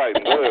to be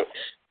exciting.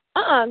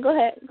 Go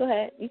ahead. Go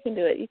ahead. You can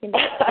do it.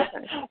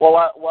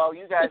 Well, while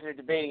you guys are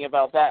debating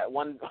about that,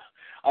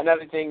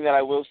 another thing that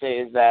I will say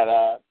is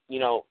that,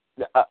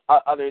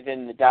 other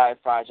than the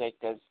Dive project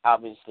that's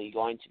obviously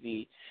going to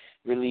be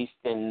released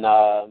in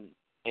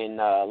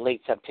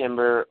late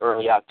September,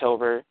 early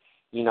October,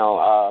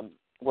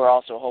 we're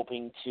also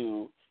hoping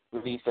to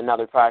release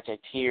another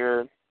project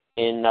here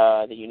in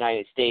the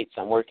United States.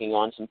 I'm working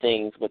on some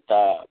things with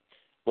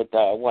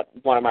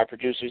one of my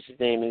producers. His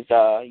name is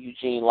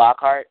Eugene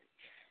Lockhart,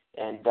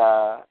 and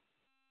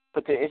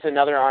it's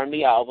another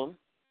R&B album,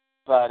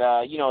 but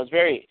it's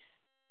very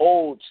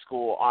old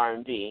school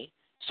R&B,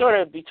 sort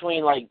of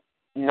between like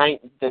the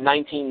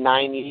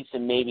 1990s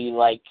and maybe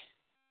like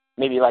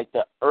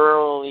the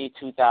early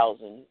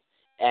 2000s.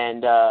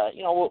 And,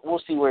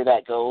 we'll see where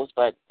that goes,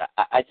 but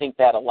I think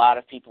that a lot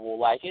of people will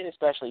like it,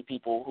 especially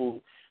people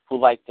who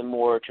like the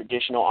more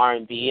traditional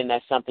R&B, and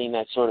that's something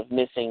that's sort of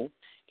missing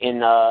in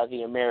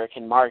the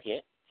American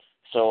market.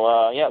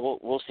 So,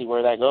 we'll see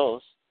where that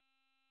goes.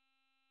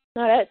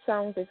 No, that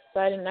sounds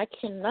exciting. I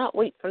cannot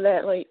wait for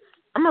that. Like,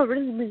 I'm going to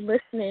really be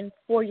listening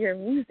for your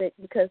music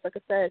because, like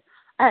I said,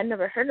 I had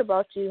never heard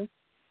about you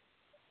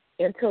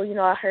until,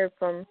 I heard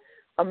from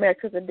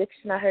America's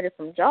Addiction. I heard it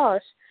from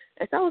Josh.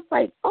 And so I was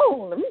like,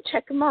 let me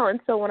check him out.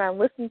 And so when I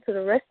listened to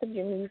the rest of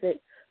your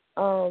music,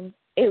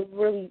 it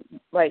really,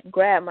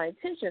 grabbed my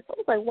attention. So I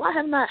was like, why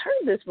haven't I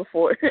heard this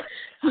before?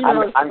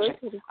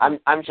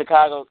 I'm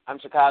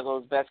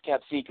Chicago's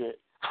best-kept secret.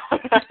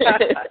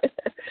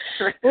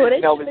 Well,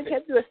 they should have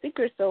kept you a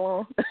secret so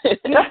long.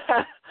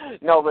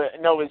 No, but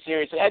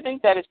seriously, I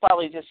think that it's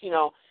probably just,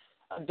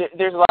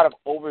 there's a lot of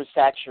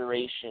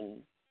oversaturation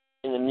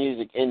in the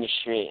music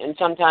industry. And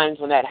sometimes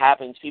when that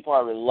happens, people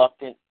are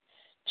reluctant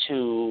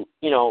to,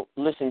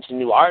 listen to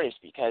new artists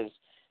because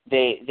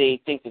they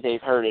think that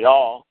they've heard it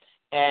all.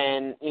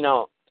 And,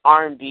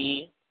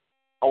 R&B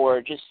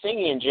or just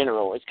singing in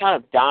general is kind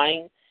of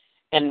dying.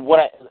 And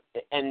what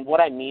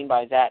I mean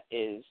by that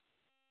is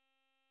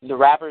the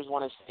rappers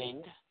want to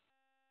sing,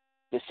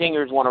 the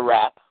singers want to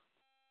rap.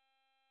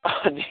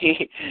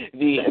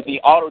 The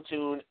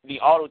auto-tune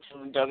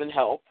doesn't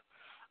help.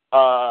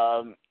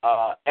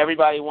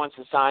 Everybody wants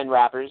to sign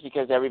rappers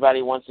because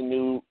everybody wants a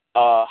new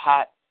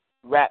hot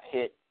rap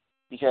hit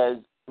because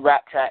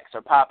rap tracks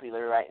are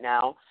popular right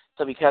now.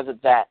 So because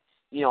of that,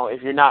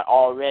 if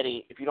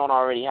you don't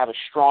already have a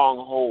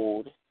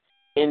stronghold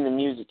in the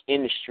music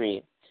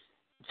industry,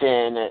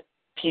 then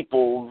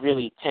people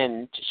really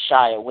tend to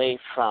shy away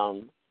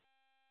from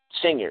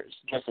singers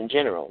just in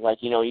general. Like,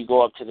 you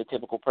go up to the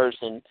typical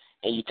person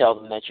and you tell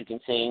them that you can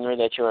sing or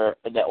that you're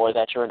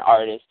an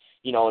artist.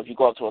 If you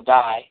go up to a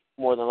guy,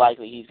 more than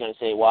likely he's going to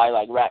say, well, I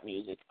like rap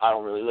music. I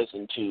don't really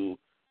listen to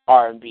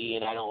R&B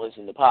and I don't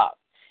listen to pop.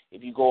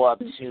 If you go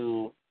up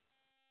to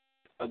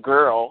a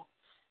girl,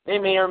 they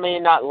may or may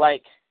not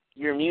like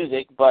your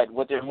music, but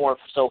what they're more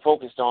so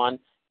focused on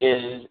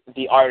is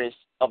the artist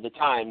of the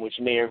time, which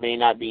may or may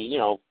not be,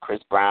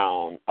 Chris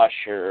Brown,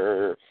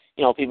 Usher,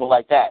 people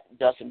like that,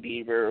 Justin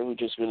Bieber, who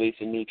just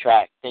released a new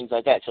track, things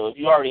like that. So if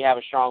you already have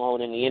a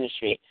stronghold in the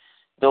industry,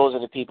 those are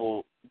the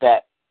people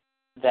that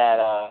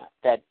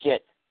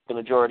get the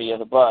majority of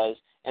the buzz,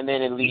 and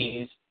then it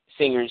leaves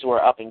singers who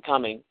are up and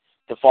coming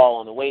to fall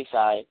on the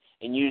wayside.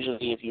 And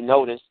usually, if you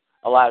notice,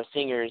 a lot of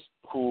singers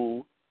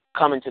who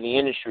come into the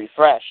industry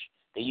fresh,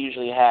 they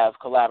usually have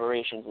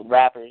collaborations with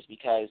rappers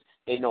because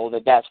they know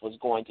that that's what's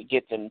going to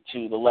get them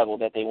to the level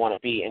that they want to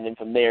be, and then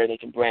from there they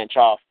can branch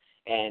off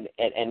and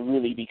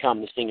really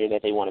become the singer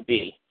that they want to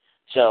be.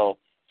 So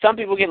some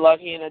people get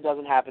lucky and it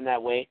doesn't happen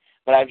that way,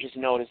 but I've just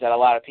noticed that a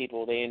lot of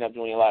people, they end up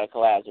doing a lot of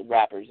collabs with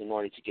rappers in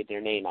order to get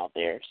their name out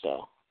there.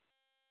 So.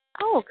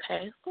 Oh,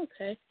 okay.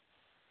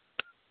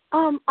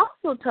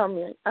 Also tell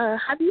me,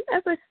 have you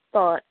ever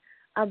thought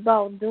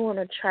about doing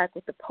a track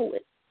with a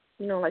poet?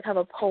 You know, like have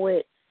a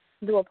poet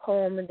do a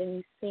poem and then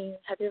you sing.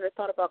 Have you ever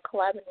thought about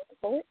collabing with a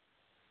poet?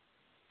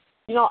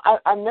 You know,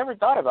 I've never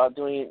thought about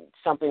doing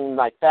something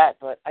like that,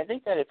 but I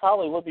think that it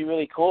probably would be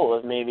really cool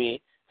if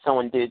maybe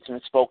someone did some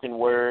spoken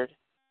word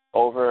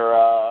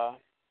over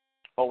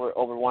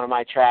one of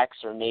my tracks,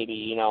 or maybe,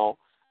 you know,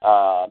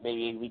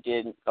 maybe we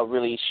did a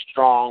really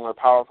strong or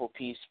powerful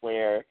piece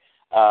where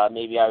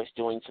maybe I was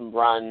doing some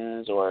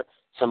runs or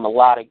some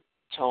melodic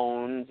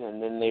tones,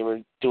 and then they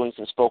were doing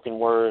some spoken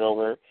word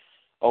over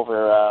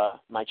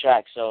my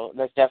track. So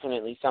that's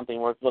definitely something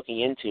worth looking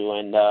into.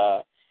 And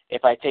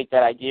if I take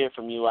that idea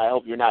from you, I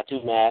hope you're not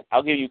too mad.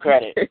 I'll give you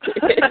credit.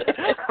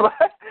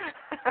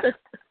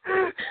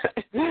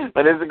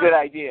 But it's a good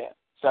idea.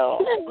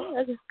 So.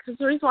 Because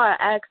the reason why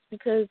I asked,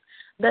 because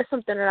that's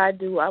something that I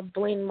do. I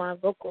blend my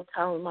vocal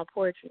talent, my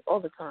poetry all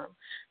the time.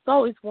 So I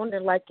always wonder,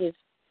 like, if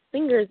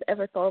singers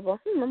ever thought about,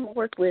 I'm going to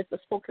work with a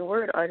spoken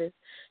word artist,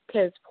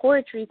 because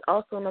poetry is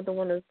also another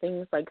one of the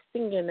things, like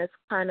singing, that's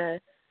kind of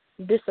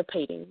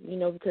dissipating, you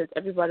know, because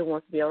everybody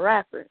wants to be a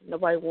rapper.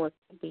 Nobody wants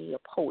to be a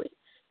poet,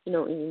 you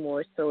know,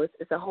 anymore. So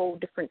it's a whole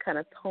different kind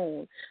of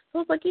tone.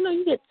 So it's like, you know,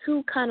 you get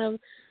two kind of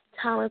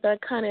talents that are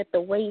kind of at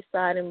the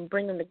wayside, and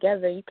bring them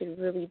together, you can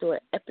really do an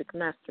epic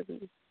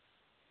masterpiece.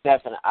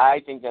 Definitely. I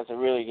think that's a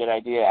really good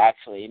idea,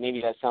 actually. Maybe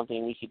that's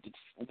something we could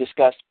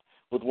discuss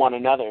with one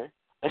another.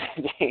 I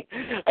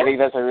think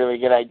that's a really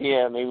good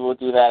idea. Maybe we'll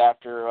do that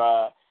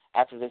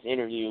after this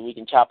interview. We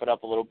can chop it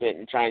up a little bit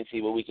and try and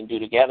see what we can do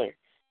together.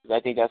 I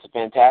think that's a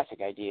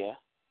fantastic idea.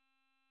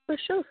 For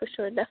sure.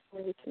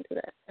 Definitely we can do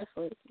that.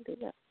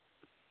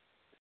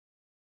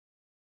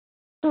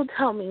 So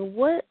tell me,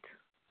 what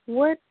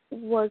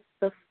was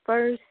the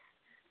first,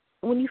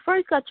 when you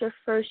first got your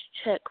first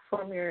check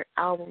from your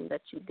album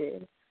that you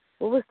did,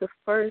 what was the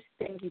first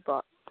thing you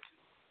bought?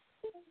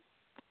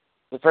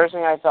 The first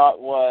thing I thought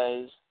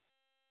was,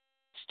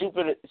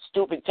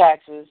 stupid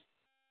taxes,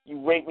 you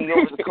rake me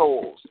over the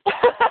coals.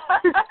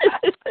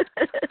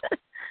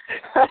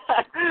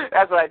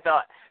 That's what I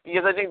thought.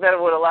 Because I think that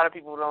what a lot of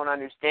people don't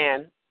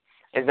understand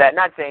is that,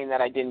 not saying that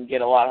I didn't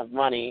get a lot of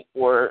money,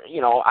 or, you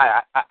know,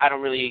 I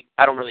don't really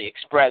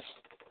express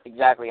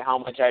exactly how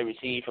much I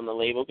received from the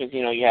label, because,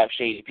 you know, you have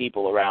shady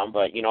people around,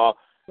 but, you know,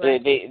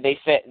 right. they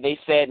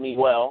fed me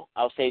well,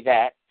 I'll say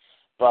that.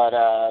 But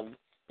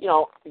you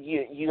know,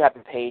 you have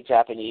to pay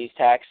Japanese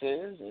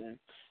taxes, and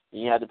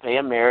you have to pay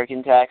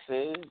American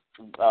taxes,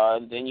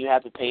 then you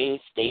have to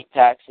pay state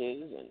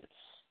taxes, and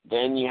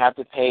then you have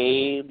to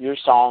pay your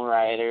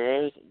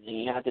songwriters, and then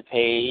you have to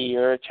pay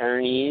your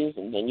attorneys,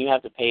 and then you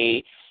have to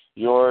pay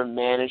your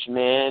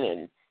management,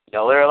 and, you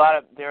know, there are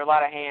a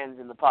lot of hands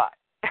in the pot.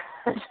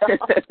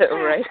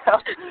 Right.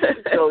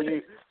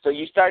 So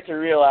you start to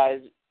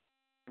realize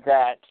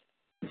that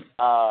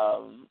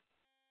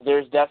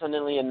there's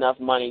definitely enough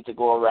money to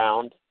go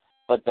around,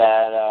 but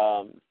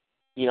that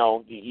you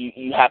know,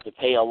 you have to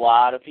pay a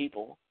lot of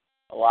people,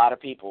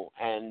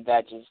 and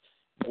that just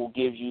will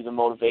give you the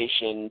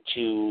motivation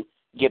to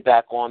get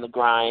back on the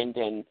grind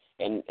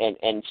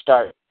and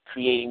start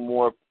creating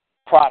more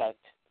product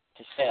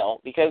to sell,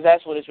 because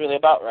that's what it's really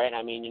about, right?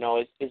 I mean, you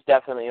know, it's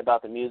definitely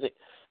about the music,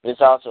 but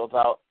it's also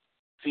about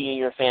feeding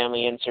your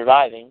family and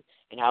surviving.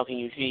 And how can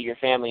you feed your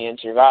family and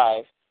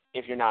survive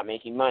if you're not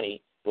making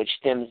money? Which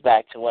stems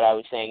back to what I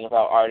was saying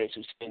about artists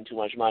who spend too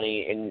much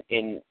money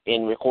in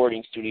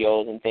recording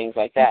studios and things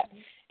like that.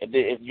 Mm-hmm.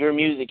 If your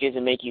music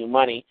isn't making you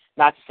money,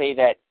 not to say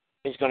that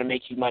it's going to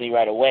make you money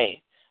right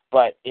away,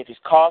 but if it's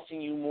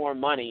costing you more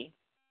money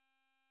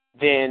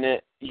than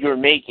you're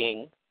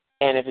making,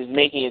 and if it's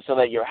making it so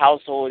that your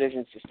household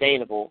isn't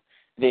sustainable,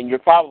 then you're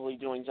probably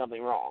doing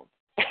something wrong.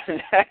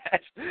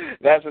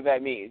 That's what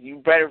that means. You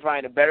better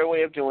find a better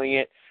way of doing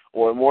it,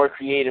 or a more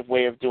creative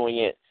way of doing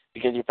it,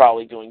 because you're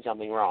probably doing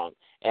something wrong.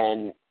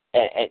 And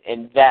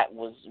that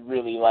was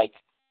really like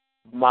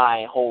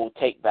my whole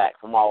take back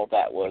from all of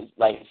that was,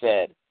 like I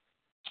said,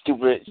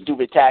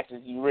 stupid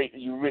taxes. You rake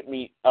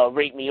me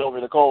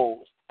over the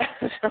coals.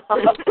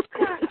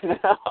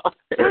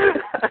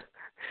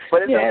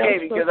 But it's okay,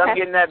 because I'm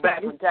getting that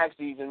back when tax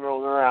season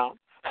rolls around.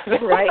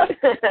 Right.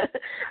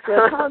 So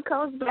it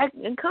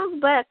comes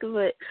back,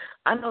 but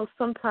I know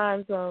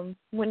sometimes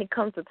when it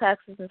comes to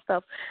taxes and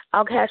stuff,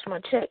 I'll cash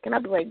my check and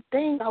I'll be like,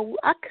 dang,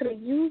 I could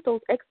have used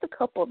those extra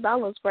couple of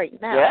dollars right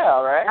now.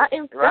 Yeah, right. Not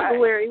in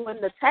February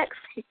when the tax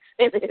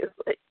season is.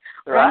 Like,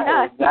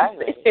 right,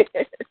 exactly.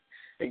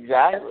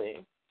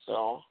 Exactly.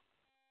 So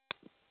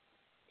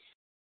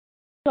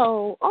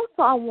also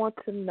I want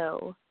to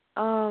know,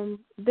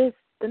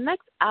 the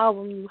next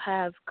album you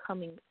have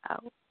coming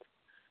out,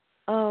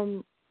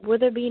 will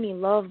there be any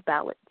love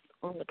ballads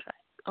on the track,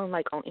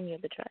 on any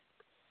of the tracks?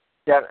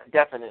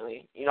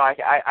 Definitely. You know,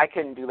 I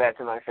couldn't do that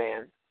to my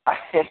fans.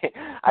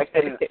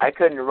 I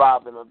couldn't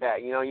rob them of that.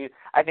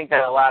 I think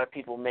that a lot of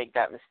people make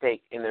that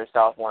mistake in their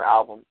sophomore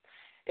album.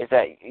 Is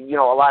that a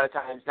lot of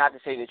times, not to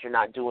say that you're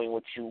not doing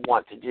what you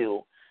want to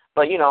do,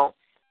 but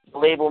the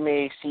label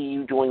may see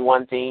you doing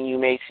one thing, you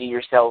may see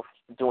yourself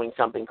doing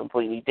something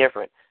completely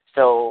different.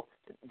 So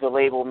the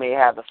label may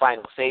have the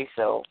final say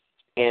so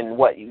in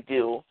what you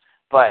do,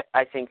 but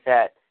I think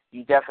that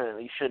you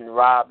definitely shouldn't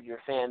rob your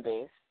fan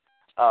base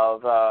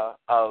of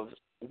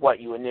what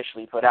you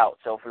initially put out.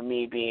 So for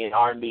me, being an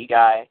R&B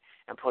guy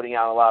and putting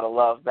out a lot of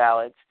love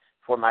ballads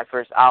for my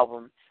first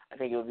album, I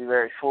think it would be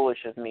very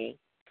foolish of me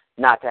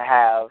not to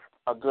have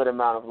a good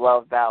amount of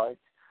love ballads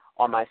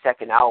on my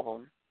second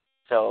album.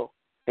 So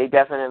they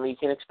definitely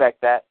can expect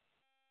that.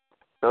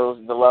 The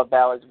love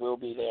ballads will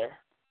be there.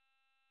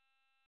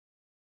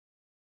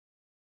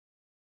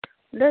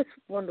 That's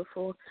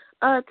wonderful.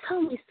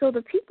 Tell me, so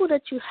the people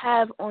that you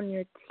have on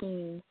your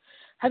team,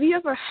 have you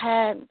ever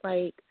had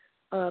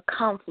a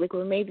conflict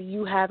where maybe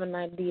you have an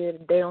idea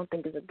that they don't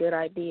think is a good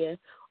idea,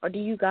 or do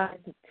you guys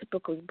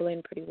typically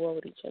blend pretty well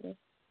with each other?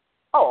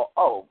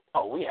 Oh,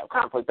 we have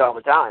conflict all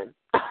the time.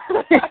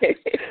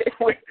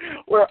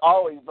 We're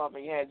always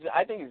bumping heads.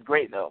 I think it's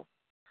great though.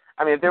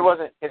 I mean, if there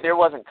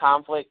wasn't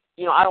conflict,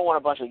 I don't want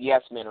a bunch of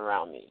yes men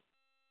around me.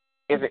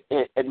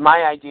 If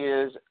my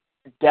ideas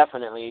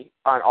definitely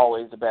aren't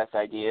always the best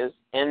ideas,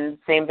 and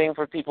same thing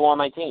for people on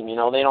my team. They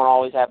don't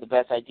always have the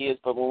best ideas,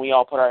 but when we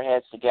all put our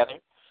heads together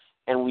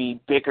and we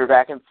bicker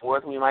back and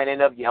forth, we might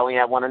end up yelling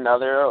at one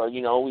another, or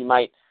we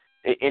might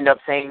end up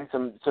saying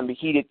some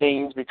heated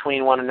things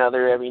between one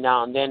another every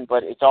now and then,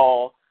 but it's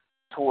all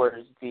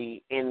towards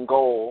the end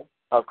goal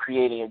of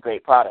creating a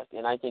great product.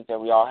 And I think that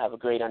we all have a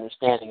great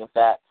understanding of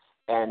that.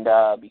 And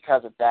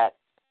because of that,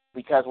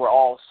 because we're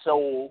all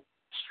so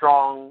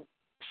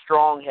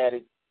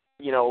strong-headed,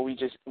 we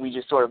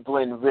just sort of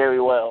blend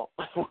very well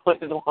with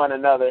one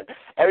another.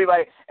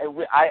 Everybody,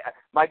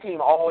 my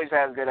team always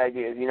has good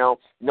ideas.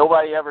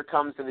 Nobody ever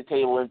comes to the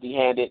table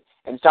empty-handed,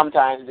 and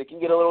sometimes it can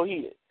get a little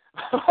heated.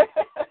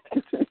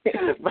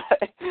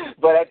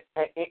 but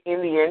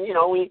in the end,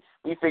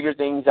 we figure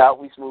things out,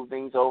 we smooth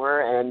things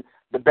over, and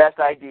the best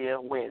idea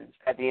wins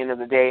at the end of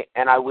the day.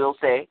 And I will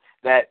say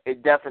that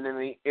it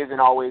definitely isn't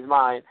always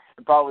mine,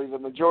 and probably the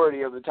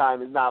majority of the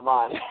time is not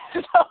mine.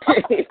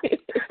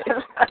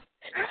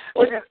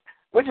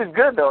 Which is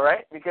good though,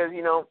 right? Because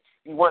you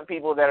want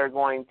people that are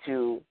going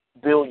to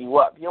build you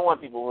up. You don't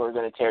want people who are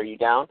going to tear you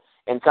down.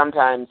 And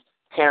sometimes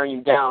tearing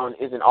you down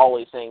isn't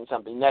always saying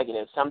something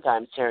negative.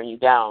 Sometimes tearing you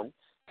down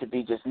could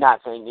be just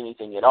not saying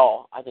anything at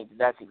all. I think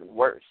that's even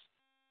worse.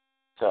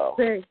 So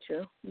very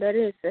true.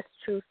 That's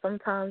true.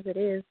 Sometimes it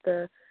is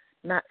the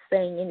not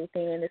saying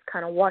anything, and it's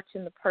kind of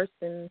watching the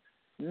person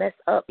mess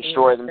up,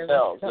 destroy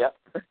themselves. Yep.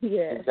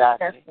 Yeah,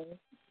 exactly. Definitely.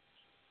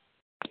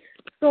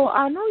 So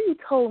I know you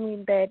told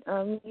me that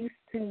you used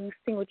to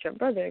sing with your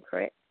brother,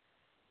 correct?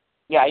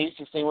 Yeah, I used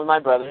to sing with my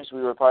brothers.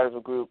 We were part of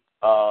a group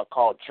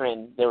called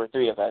Trend. There were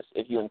 3 of us,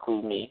 if you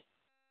include me.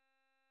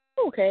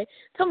 Okay.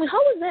 Tell me, how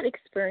was that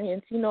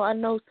experience? I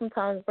know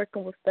sometimes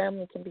working with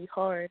family can be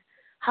hard.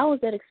 How was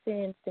that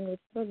experience singing with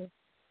your brother?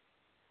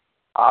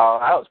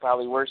 That was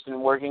probably worse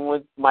than working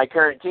with my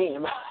current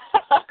team.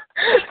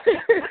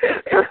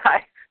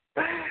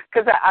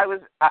 Because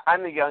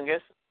I'm the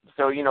youngest,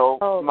 so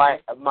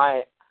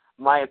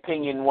my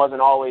opinion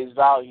wasn't always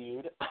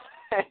valued.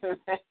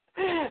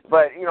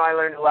 But I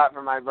learned a lot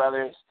from my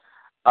brothers.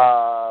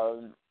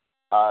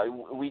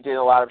 We did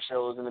a lot of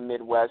shows in the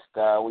Midwest.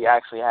 We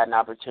actually had an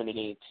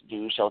opportunity to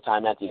do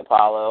Showtime at the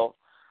Apollo.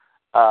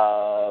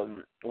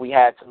 We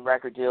had some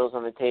record deals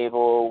on the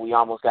table. We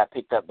almost got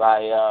picked up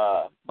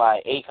by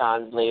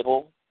Akon's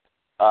label,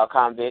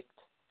 Convict.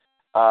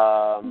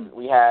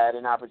 We had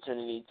an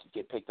opportunity to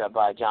get picked up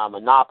by John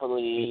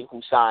Monopoly,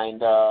 who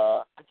signed,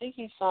 I think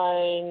he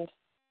signed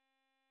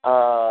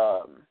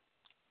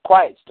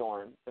Quiet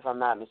Storm, if I'm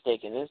not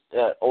mistaken. This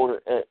older,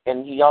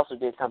 and he also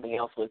did something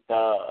else with,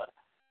 I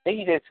think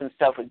he did some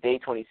stuff with Day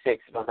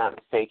 26, if I'm not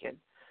mistaken.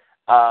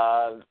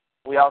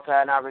 We also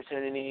had an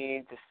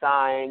opportunity to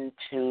sign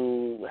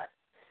to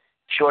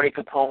Shorty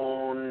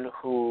Capone,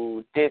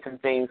 who did some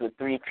things with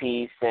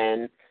 3-Piece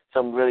and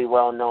some really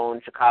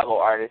well-known Chicago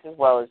artists, as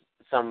well as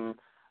some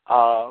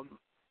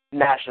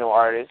national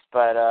artists.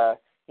 But,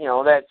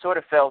 that sort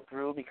of fell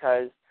through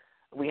because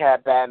we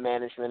had bad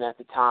management at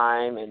the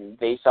time, and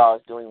they saw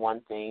us doing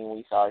one thing,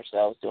 we saw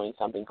ourselves doing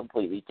something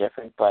completely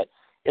different. But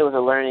it was a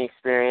learning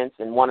experience,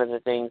 and one of the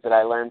things that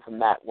I learned from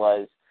that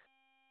was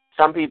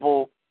some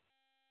people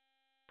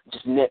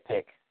just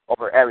nitpick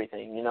over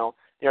everything.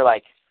 They're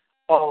like,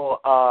 I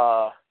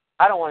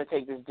don't want to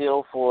take this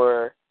deal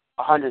for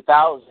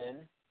 $100,000,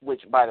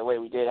 which, by the way,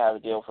 we did have a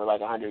deal for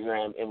like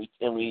 $100,000,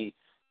 and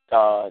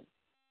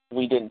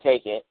we didn't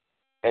take it.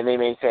 And they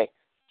may say,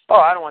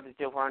 I don't want this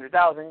deal for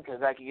 $100,000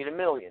 because I can get $1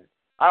 million.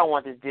 I don't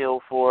want this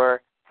deal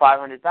for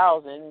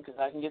 $500,000 because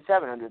I can get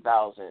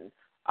 $700,000.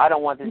 I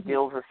don't want this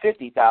deal for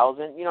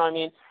 $50,000. You know what I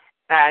mean?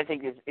 And I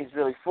think it's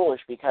really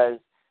foolish because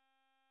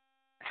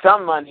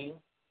some money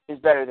is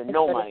better than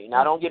no money.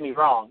 Now, don't get me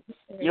wrong.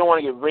 you don't want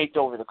to get raked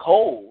over the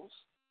coals,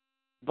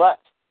 but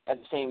at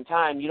the same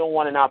time, you don't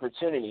want an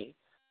opportunity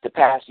to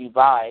pass you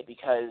by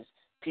because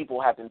people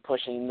have been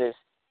pushing this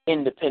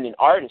independent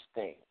artist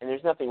thing. And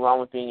there's nothing wrong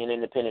with being an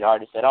independent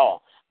artist at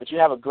all. But you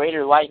have a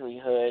greater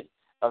likelihood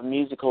of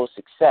musical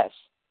success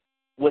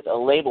with a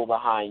label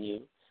behind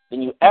you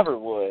than you ever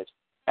would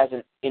as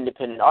an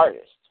independent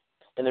artist.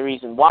 And the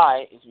reason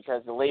why is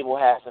because the label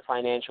has the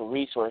financial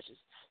resources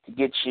to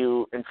get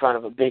you in front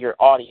of a bigger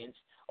audience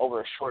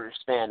over a shorter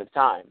span of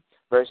time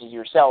versus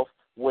yourself,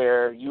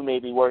 where you may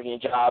be working a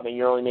job and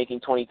you're only making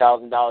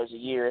 $20,000 a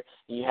year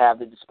and you have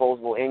the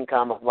disposable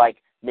income of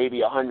like maybe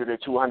 $100 or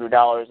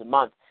 $200 a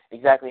month.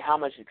 Exactly how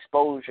much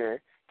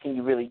exposure can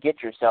you really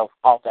get yourself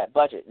off that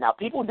budget? Now,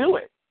 people do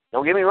it.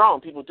 Don't get me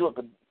wrong, people do it,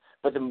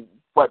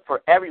 but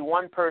for every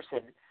one person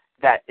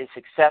that is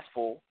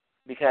successful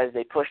because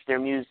they push their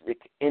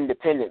music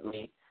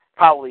independently,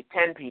 probably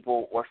 10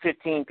 people or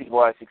 15 people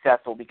are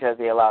successful because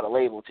they allowed a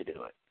label to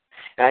do it.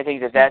 And I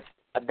think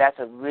that's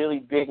a really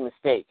big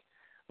mistake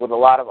with a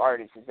lot of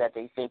artists, is that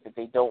they think that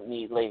they don't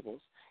need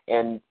labels.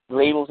 And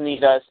labels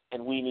need us,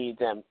 and we need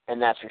them,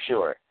 and that's for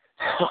sure.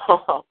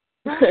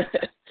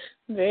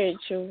 Very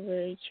true,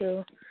 very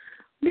true.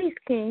 Beast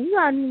King, you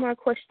got any more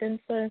questions,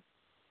 sir?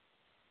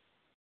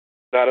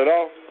 Not at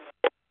all.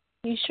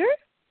 You sure?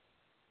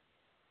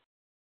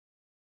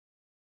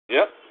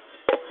 Yep.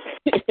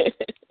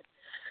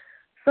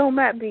 So,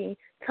 Matt B,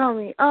 tell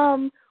me,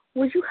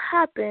 would you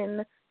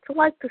happen to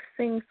like to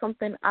sing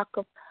something a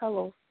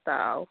cappella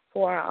style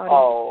for our audience?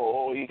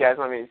 Oh, you guys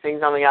want me to sing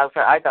something else?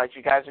 I thought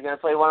you guys were going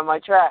to play one of my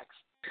tracks.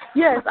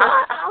 Yes,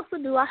 I also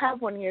do. I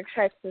have one of your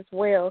tracks as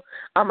well.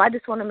 I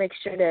just want to make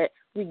sure that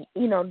we,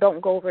 don't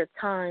go over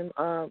time,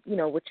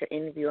 with your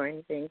interview or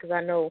anything, because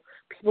I know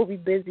people be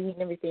busy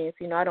and everything,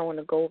 so, I don't want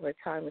to go over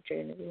time with your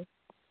interview.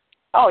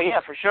 Oh, yeah,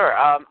 for sure.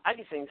 I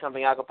can sing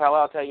something a cappella.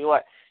 I'll tell you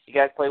what. You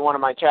guys play one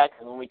of my tracks,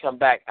 and when we come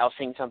back, I'll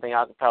sing something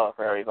a cappella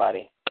for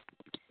everybody.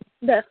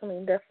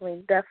 Definitely.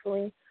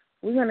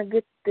 We're going to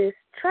get this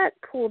track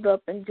pulled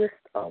up in just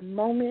a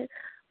moment.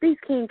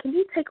 Beast King, can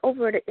you take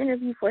over the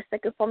interview for a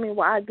second for me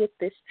while I get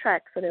this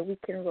track so that we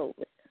can roll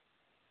with it?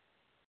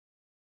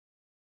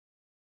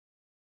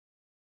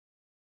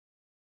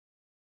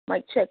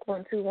 Mic check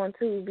 1 2 1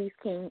 2. Beast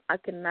King, I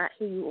cannot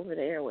hear you over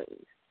the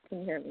airwaves. Can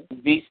you hear me?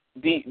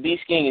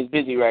 Beast King is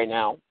busy right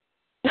now.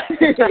 Hold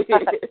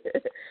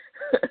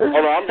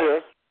on, I'm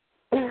here.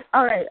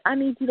 All right, I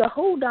need you to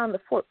hold down the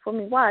fort for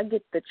me while I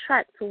get the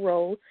track to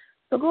roll.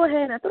 So go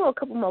ahead and throw a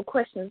couple more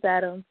questions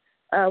at him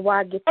while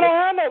I get I don't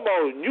have no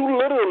more. You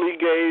literally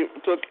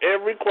took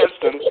every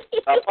question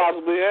I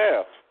possibly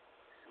have.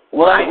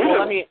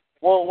 Let me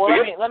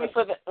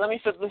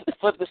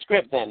flip the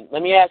script then.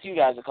 Let me ask you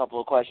guys a couple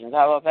of questions.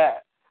 How about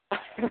that?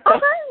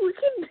 Okay, we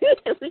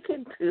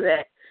can do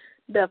that.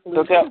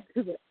 Definitely.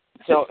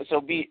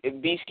 So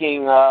Beast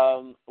King,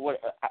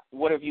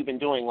 what have you been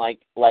doing? Like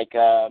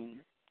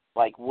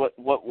what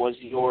was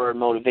your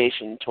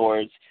motivation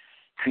towards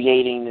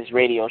creating this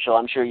radio show?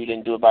 I'm sure you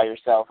didn't do it by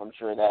yourself. I'm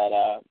sure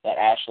that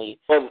Ashley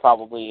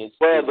probably is.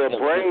 Well, the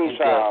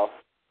brainchild.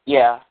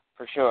 Yeah,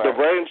 for sure. The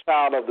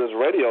brainchild of this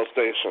radio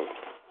station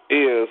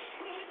is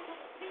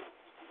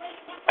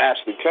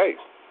Ashley K.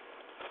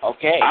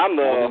 Okay. I'm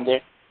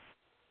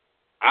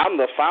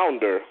the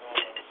founder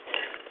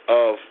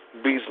of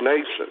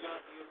BEASTNation.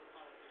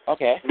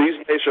 Okay.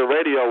 BEASTNation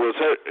Radio is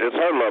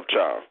her love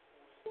child.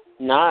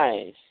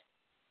 Nice.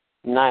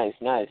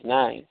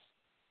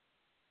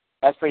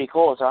 That's pretty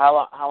cool. So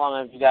how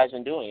long have you guys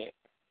been doing it?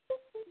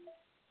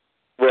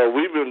 Well,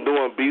 we've been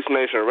doing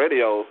BEASTNation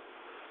Radio.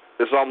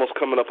 It's almost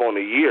coming up on a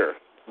year.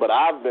 But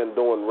I've been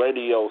doing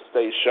radio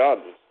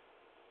stations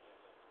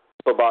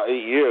for about 8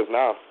 years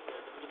now.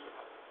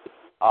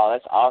 Oh,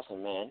 that's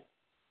awesome, man.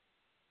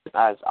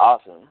 That's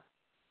awesome.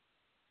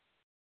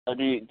 So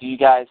do you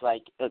guys,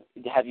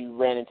 have you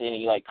ran into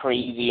any,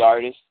 crazy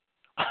artists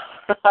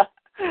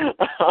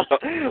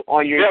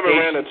on your We haven't station?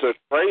 ran into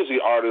crazy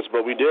artists,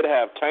 but we did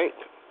have Tank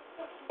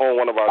on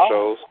one of our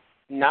shows.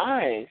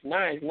 Nice.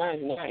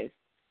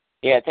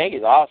 Yeah, Tank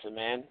is awesome,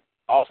 man.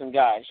 Awesome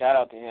guy. Shout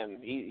out to him.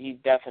 He's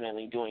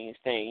definitely doing his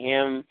thing.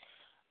 Him,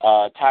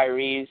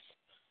 Tyrese,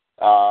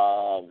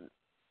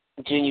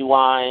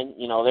 Genuine,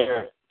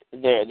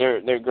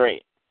 they're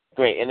great.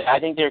 And I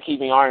think they're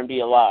keeping R&B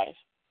alive.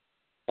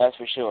 That's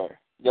for sure.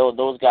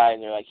 Those guys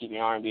are keeping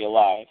R&B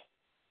alive.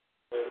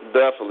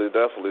 Definitely.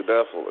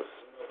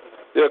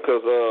 Yeah,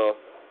 because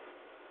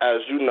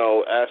as you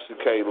know, Ashley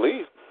K.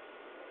 Lee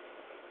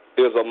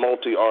is a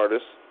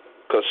multi-artist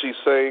because she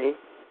sings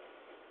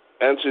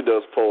and she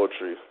does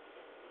poetry.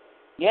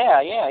 Yeah.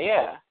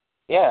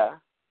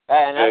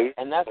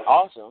 And that's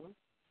awesome.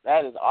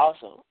 That is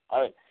awesome.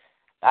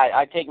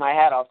 I take my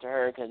hat off to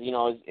her because,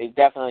 it's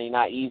definitely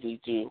not easy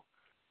to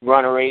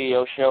run a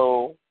radio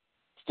show,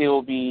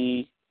 still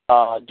be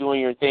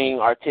doing your thing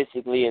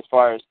artistically as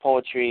far as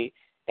poetry,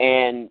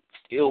 and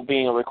still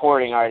being a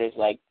recording artist.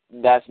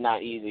 That's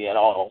not easy at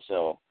all.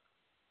 So.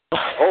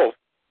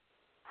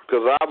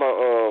 Because I'm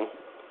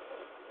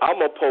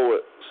a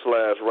poet /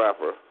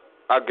 rapper.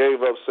 I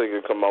gave up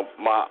singing because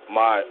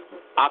my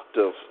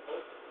octave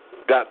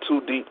got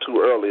too deep too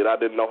early, and I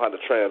didn't know how to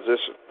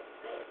transition.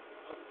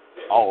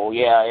 Oh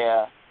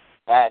yeah.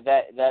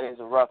 That is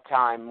a rough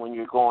time when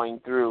you're going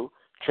through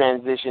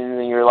transitions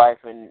in your life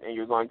and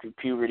you're going through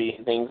puberty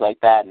and things like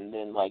that, and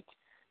then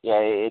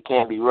it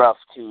can be rough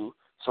to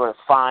sort of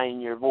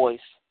find your voice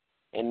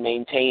and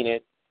maintain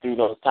it through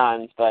those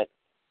times. But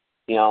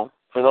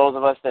for those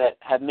of us that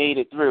have made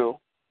it through,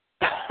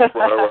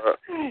 right.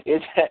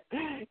 it's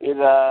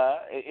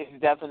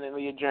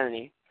definitely a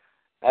journey.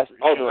 That's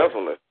for sure.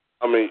 Definitely.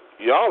 I mean,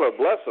 y'all are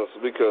blessings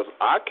because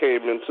I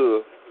came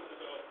into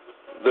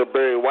the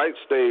Barry White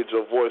stage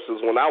of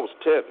voices when I was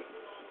 10.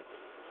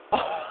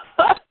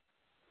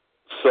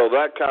 So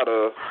that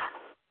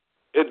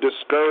it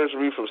discouraged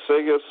me from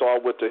singing, so I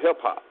went to hip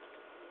hop.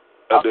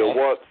 And then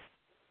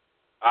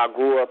I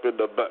grew up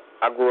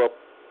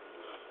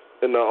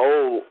in the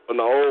old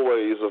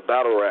ways of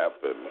battle rap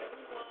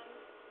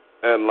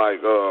and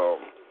like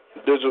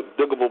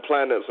Diggable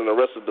Planets and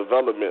Arrested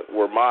Development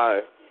were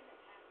my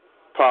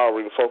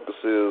powering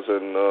focuses,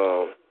 and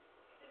the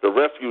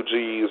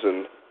Refugees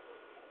and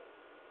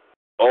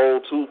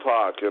old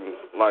Tupac, and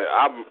like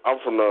I'm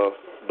from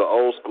the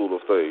old school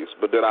of things.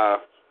 But then I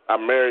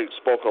married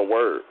spoken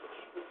word.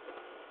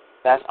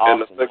 That's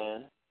awesome,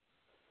 man.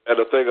 And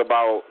the thing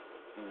about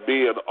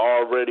being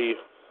already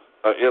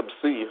an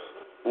MC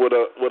with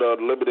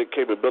unlimited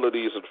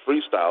capabilities and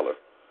freestyler,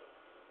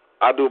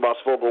 I do my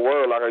spoken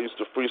word like I used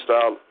to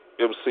freestyle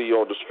MC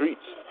on the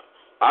streets.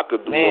 I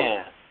could do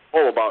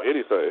about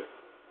anything.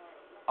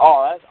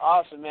 Oh, that's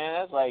awesome,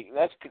 man.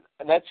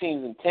 That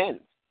seems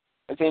intense.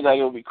 It seems like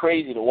it would be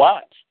crazy to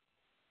watch.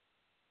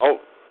 Oh,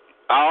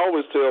 I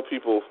always tell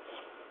people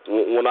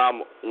when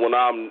I'm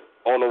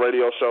on a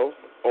radio show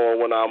or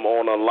when I'm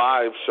on a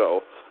live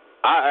show,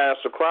 I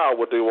ask the crowd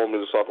what they want me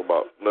to talk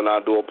about. Then I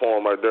do a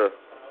poem right there.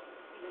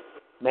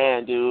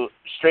 Man, dude,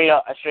 straight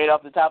off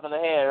the top of the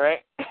head,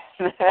 right?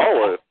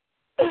 Always.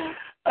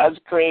 That's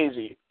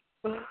crazy.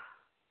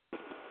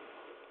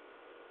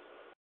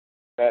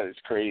 That is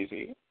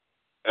crazy.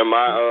 And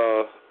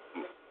my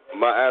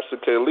Ashley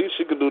K. Lee,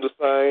 she could do the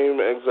same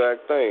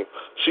exact thing.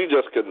 She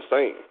just couldn't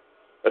sing.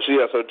 And she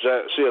has a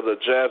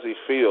jazzy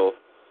feel,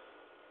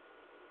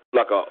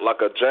 like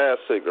a jazz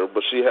singer,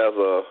 but she has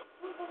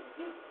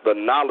the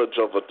knowledge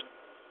of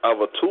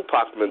a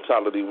Tupac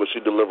mentality when she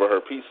deliver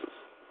her pieces.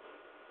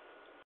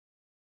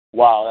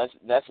 Wow,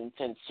 that's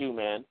intense too,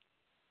 man.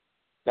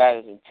 That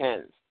is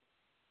intense.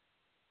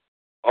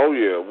 Oh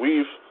yeah,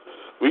 we've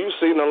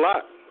seen a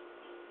lot.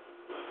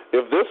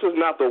 If this is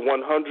not the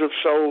 100th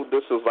show,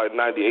 this is like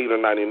 98 or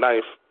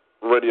 99th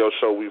radio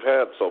show we've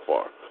had so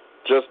far,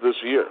 just this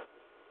year.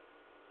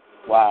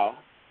 Wow.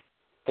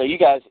 So you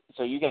guys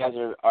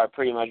are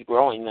pretty much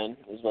growing then,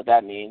 is what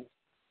that means.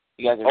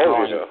 You guys are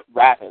growing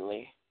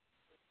rapidly.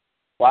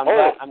 Well,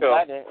 I'm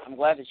glad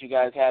that you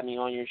guys had me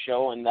on your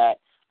show and that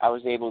I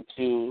was able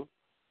to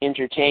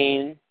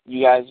entertain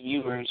you guys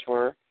viewers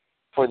for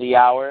the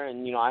hour,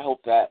 and I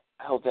hope that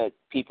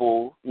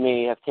people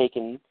may have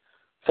taken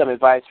some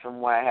advice from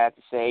what I had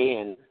to say,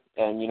 and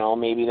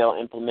maybe they'll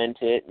implement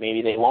it,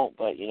 maybe they won't.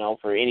 But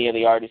for any of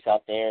the artists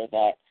out there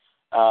that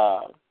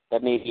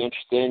may be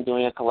interested in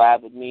doing a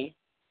collab with me,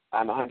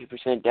 I'm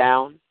 100%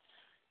 down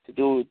to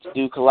do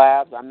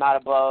collabs. I'm not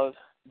above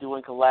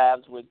doing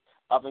collabs with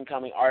up and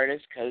coming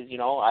artists because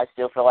I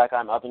still feel like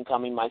I'm up and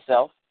coming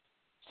myself.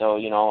 So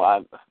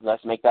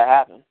let's make that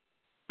happen.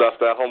 That's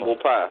that humble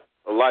pie.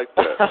 I like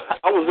that.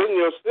 I was in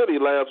your city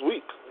last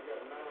week.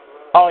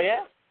 Oh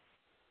yeah.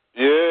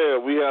 Yeah,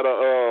 we had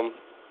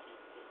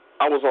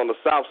I was on the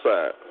south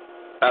side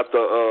at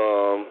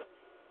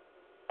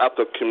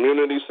the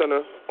community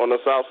center on the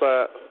south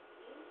side.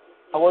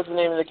 What's the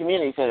name of the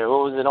community center?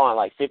 What was it on?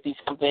 Like 50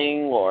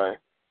 something or?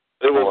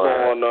 It was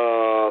on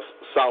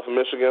South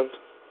Michigan.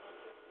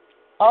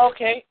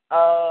 Okay.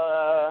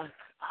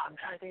 I'm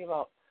trying to think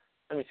about.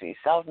 Let me see.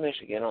 South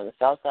Michigan, on the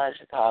south side of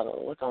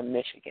Chicago. What's on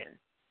Michigan?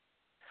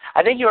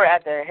 I think you were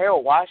at the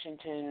Harold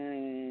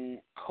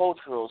Washington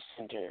Cultural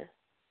Center,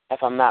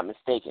 if I'm not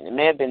mistaken. It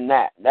may have been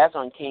that. That's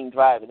on King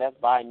Drive, but that's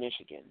by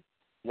Michigan.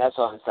 And that's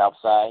on the south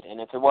side.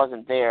 And if it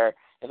wasn't there,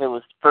 if it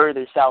was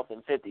further south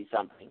than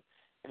 50-something,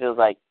 if it was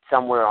like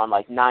somewhere on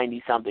like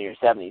 90-something or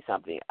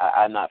 70-something,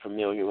 I'm not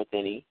familiar with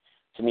any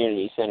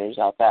community centers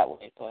out that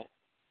way. But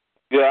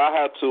yeah, I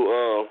had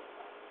to.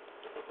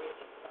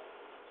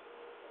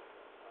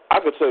 I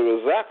could tell you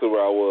exactly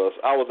where I was.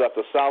 I was at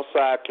the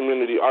Southside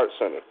Community Arts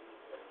Center.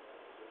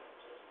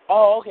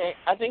 Oh, okay.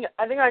 I think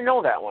I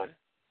know that one.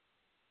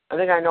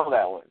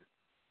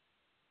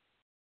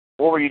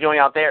 What were you doing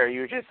out there?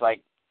 You were just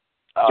like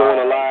doing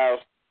a live.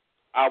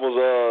 I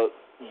was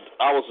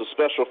a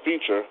special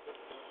feature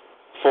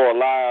for a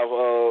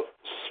live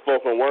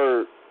spoken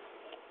word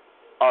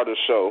artist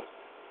show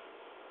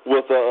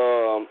with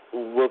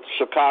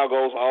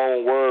Chicago's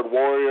own Word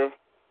Warrior.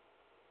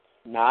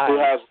 Nice. Who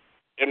has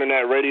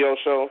internet radio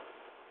show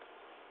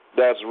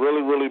that's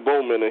really, really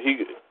booming, and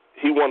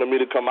he wanted me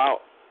to come out.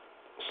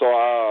 So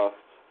I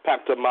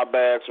packed up my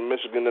bags from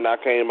Michigan, and I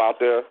came out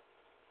there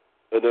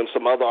and then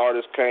some other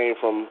artists came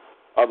from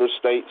other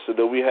states. And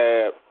then we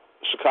had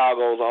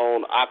Chicago's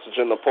own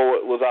Oxygen the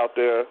Poet was out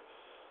there.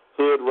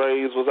 Hood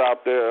Rays was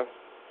out there.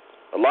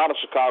 A lot of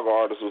Chicago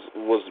artists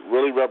was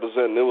really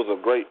representing. It was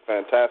a great,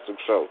 fantastic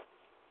show.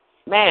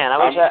 Man, I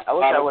wish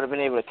I would have been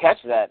able to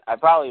catch that. I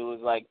probably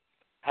was like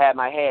had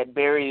my head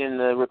buried in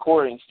the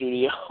recording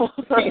studio.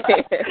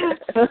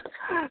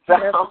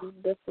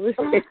 Definitely.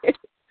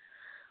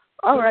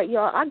 All right,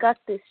 y'all. I got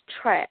this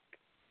track.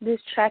 This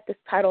track is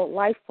titled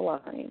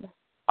Lifeline.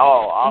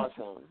 Oh,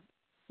 awesome.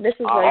 This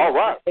is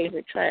my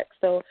favorite track.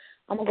 So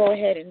I'm going to go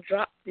ahead and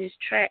drop this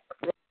track.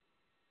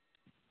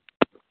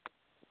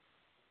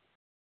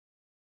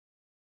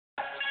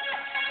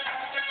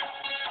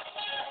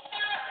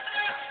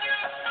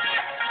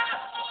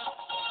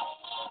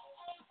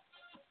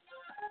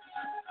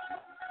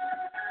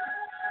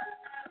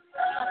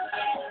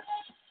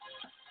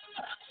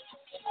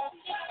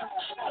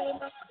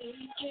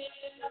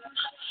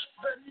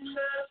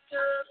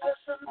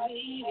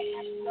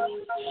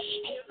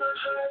 Hear my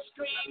heart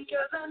scream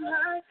 'cause I'm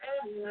hurt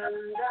and I'm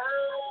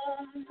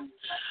down.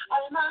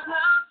 All my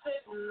love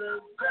in the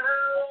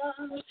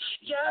ground.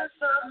 Yes,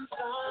 I'm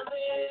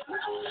falling.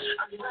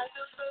 I'm right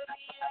up to the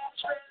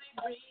edge, barely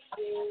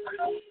breathing.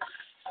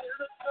 Feel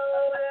the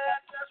cold air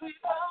 'cause we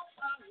both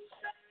lose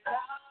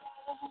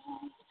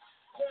down.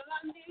 Girl,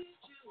 I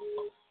need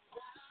you.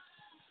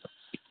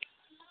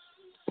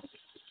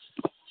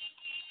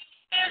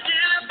 In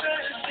a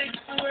perfect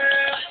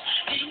world,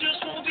 angels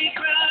won't be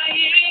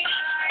crying.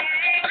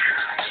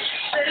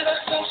 Save us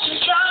from some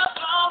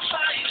trouble,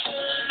 fight for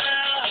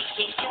love.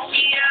 So throw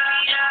me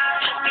out,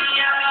 throw me out, throw me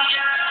out,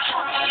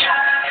 throw me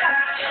out,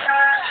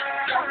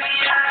 throw me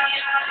out,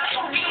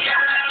 throw me out, throw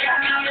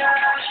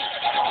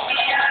me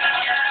out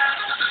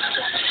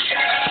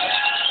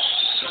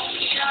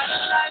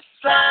a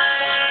lifeline.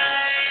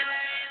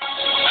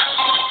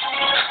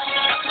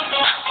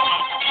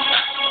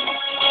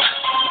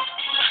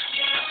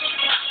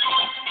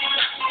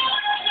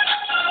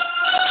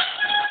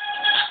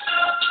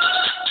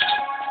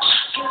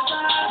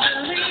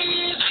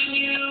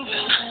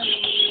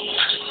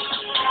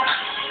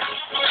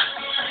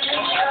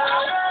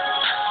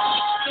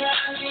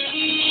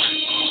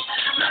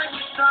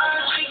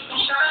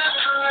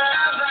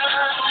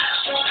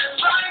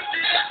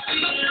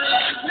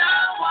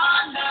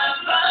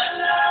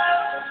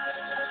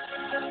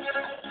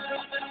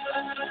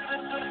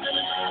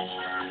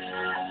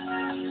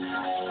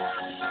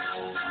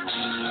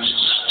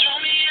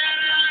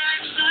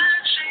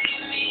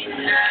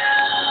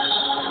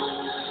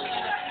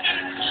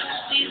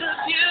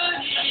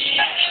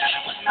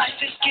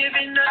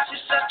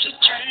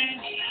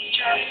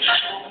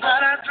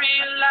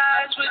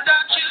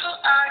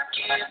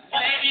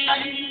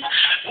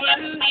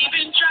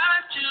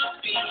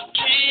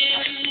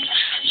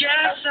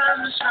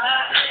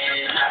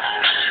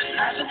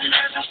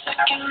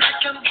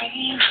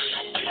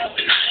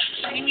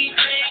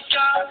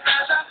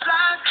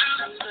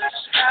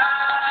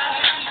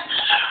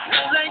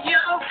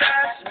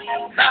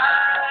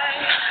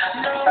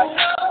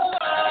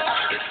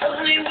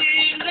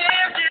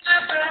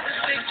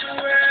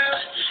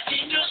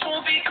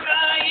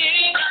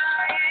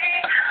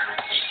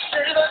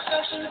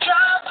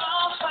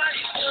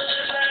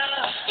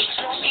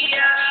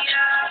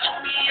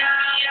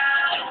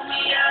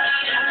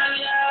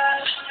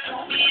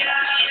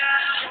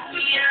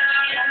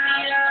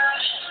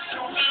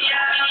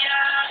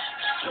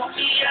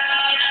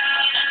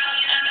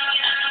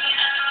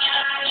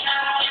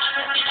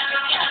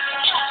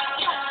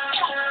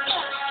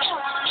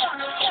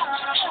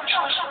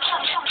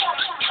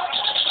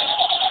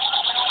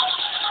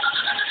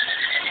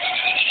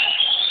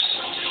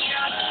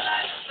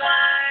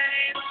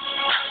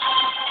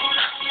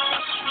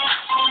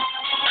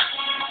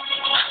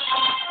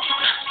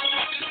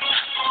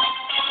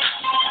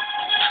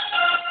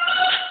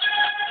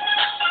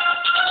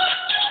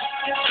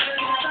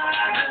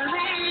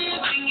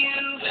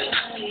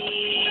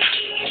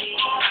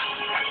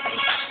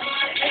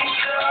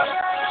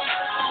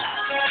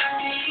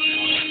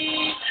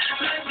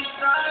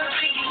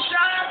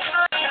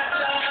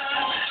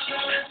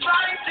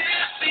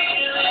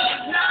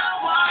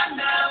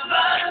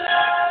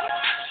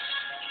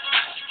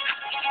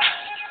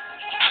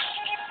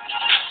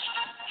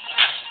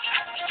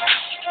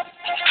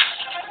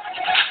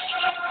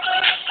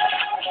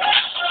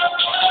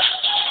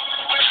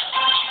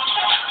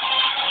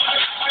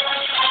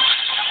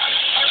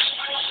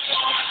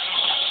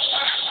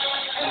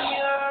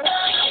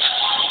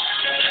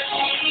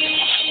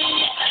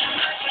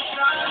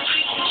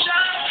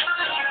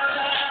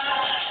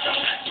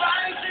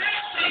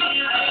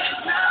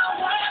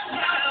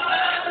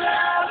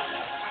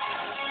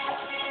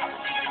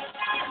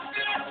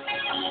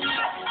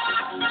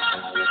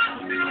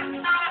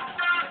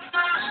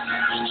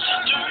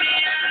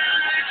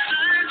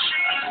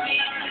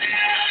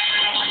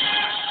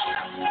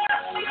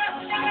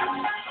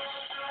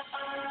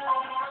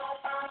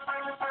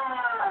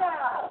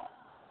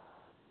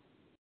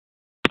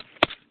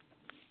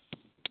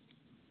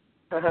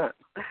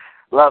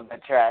 Love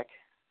that track.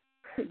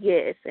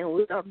 Yes, and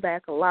we are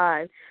back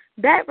alive.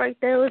 That right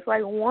there was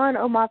like one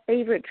of my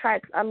favorite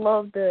tracks. I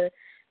love the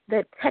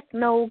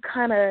techno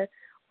kind of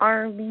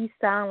R&B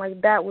sound.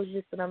 Like that was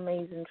just an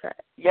amazing track.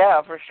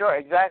 Yeah, for sure,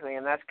 exactly,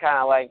 and that's kind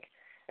of like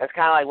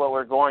what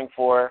we're going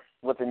for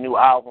with the new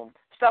album.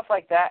 Stuff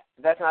like that.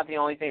 That's not the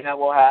only thing that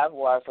we'll have.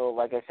 We'll also,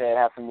 like I said,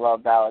 have some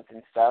love ballads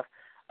and stuff.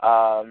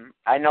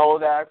 I know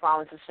that I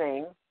promised to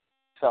sing,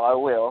 so I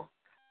will.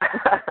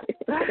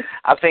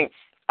 I'll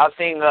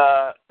sing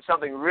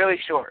something really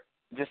short,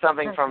 just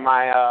something from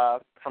my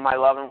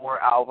Love and War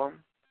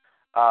album.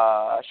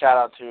 Shout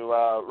out to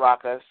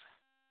Rockus.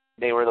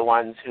 They were the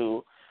ones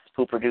who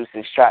produced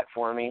this track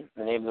for me.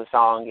 The name of the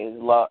song is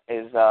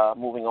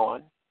Moving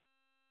On.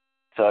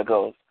 So it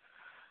goes.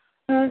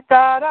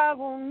 Thought I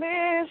won't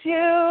miss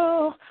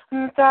you,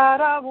 thought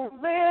I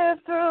won't live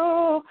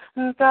through,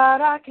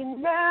 thought I could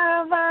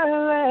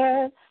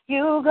never let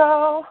you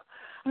go.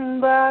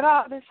 But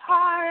all this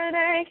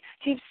heartache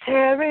keeps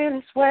tearing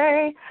its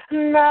way.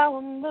 Now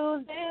I'm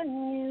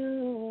losing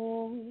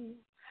you.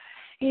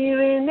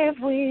 Even if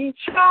we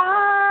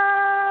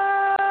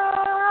try,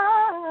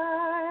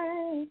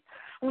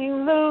 we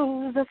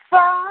lose the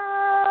fight.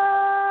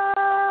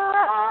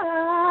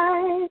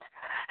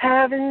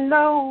 Heaven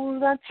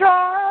knows I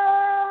tried.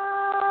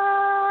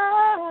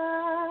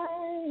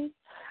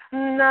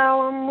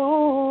 Now I'm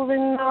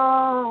moving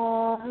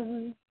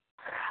on.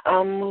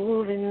 I'm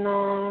moving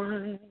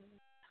on.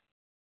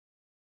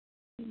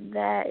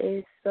 That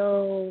is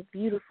so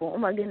beautiful. Oh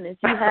my goodness,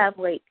 you have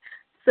like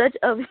such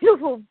a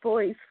beautiful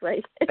voice.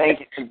 Like thank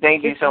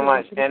you so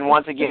much. And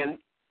once again,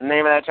 the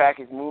name of that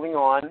track is Moving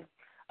On.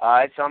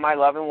 It's on my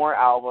Love and War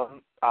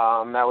album.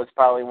 That was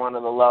probably one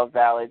of the love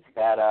ballads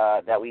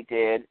that we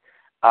did.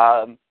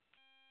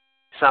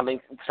 Something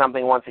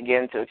once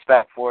again to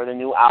expect for the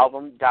new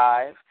album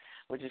Dive,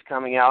 which is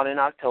coming out in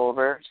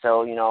October.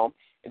 So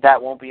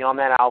that won't be on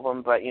that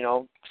album, but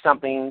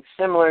something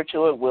similar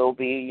to it will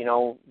be.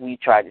 We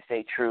tried to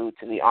stay true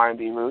to the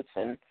R&B roots,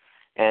 and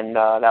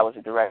that was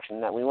the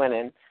direction that we went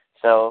in.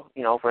 So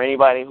for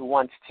anybody who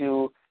wants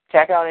to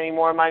check out any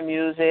more of my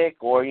music,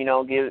 or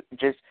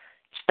just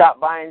stop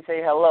by and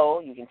say hello,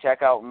 you can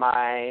check out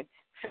my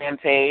fan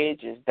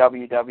page. Is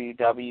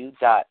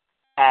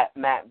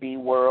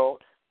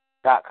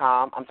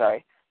www.mattbworld.com. I'm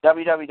sorry,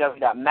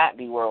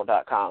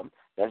 www.mattbworld.com.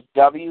 That's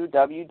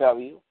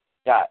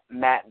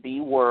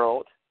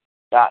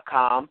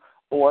www.mattbworld.com.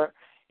 Or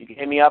you can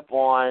hit me up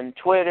on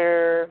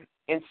Twitter,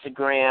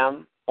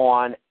 Instagram,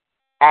 on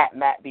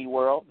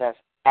 @mattbworld. That's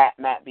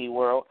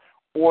 @mattbworld.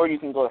 Or you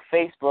can go to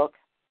Facebook,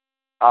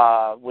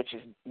 which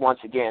is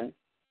once again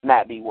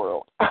Matt B.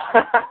 World.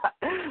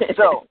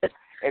 So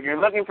if you're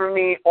looking for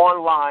me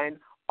online,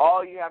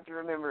 all you have to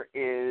remember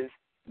is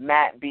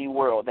Matt B.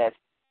 World. That's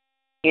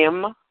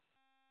M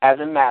as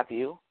in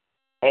Matthew,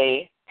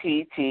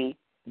 A-T-T,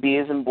 B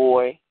as in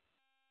boy,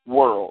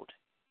 World.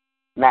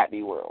 Matt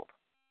B. World.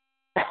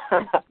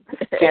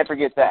 Can't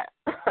forget that.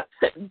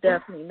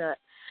 Definitely not.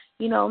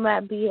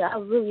 Matt B., I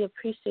really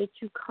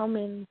appreciate you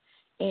coming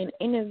and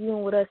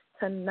interviewing with us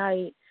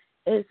tonight.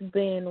 It's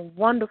been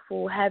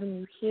wonderful having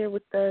you here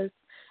with us,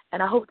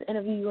 and I hope to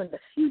interview you in the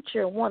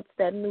future once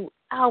that new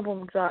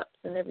album drops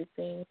and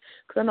everything,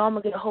 because I know I'm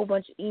going to get a whole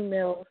bunch of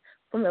emails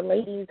from the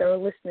ladies that are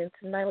listening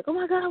tonight, like, oh,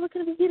 my God, we're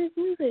going to be getting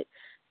music.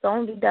 So I'm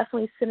going to be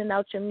definitely sending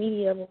out your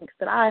media links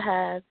that I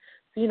have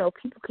so,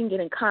 people can get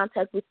in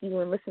contact with you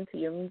and listen to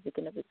your music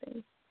and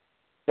everything.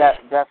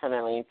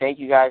 Definitely. Thank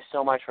you guys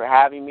so much for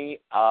having me.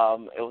 It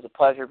was a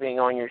pleasure being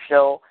on your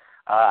show.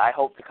 I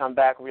hope to come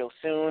back real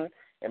soon.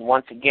 And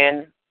once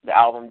again, the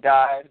album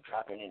Dive,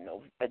 dropping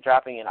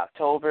in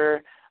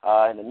October.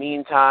 In the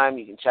meantime,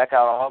 you can check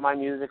out all my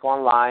music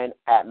online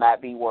at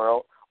Matt B.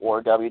 World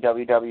or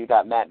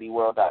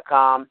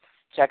www.mattbworld.com.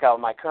 Check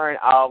out my current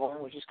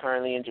album, which is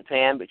currently in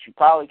Japan, but you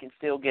probably can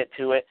still get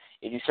to it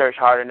if you search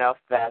hard enough.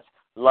 That's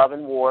Love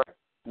and War,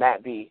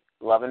 Matt B.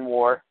 Love and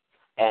War.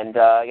 And,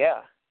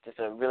 just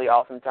a really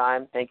awesome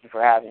time. Thank you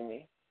for having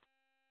me.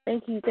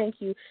 Thank you.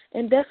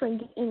 And definitely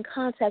get in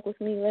contact with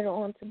me later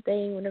on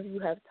today whenever you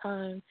have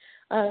time.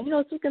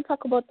 So we can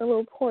talk about the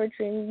little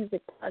poetry and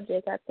music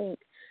project. I think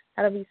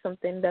that'll be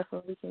something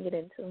definitely we can get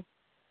into.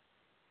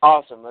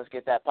 Awesome. Let's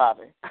get that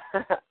popping.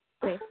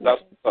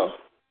 That's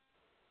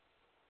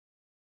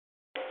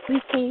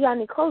Please, can you got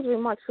any closing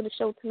remarks for the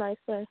show tonight,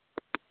 sir?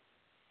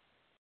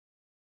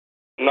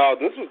 No,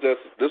 this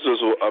was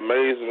an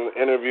amazing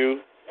interview.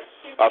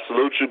 I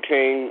salute you,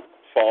 King,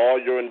 for all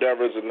your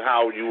endeavors and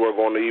how you are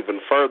going to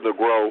even further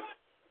grow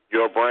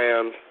your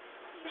brand.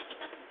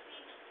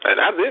 And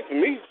that's it for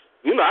me.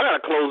 I got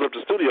to close up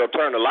the studio,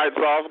 turn the lights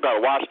off, got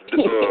to watch the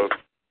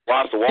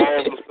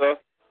walls and stuff.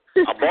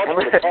 I bought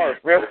the parts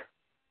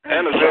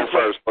and the show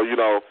first, so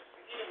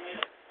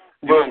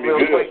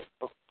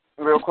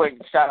Real quick,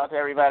 shout out to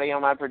everybody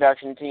on my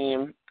production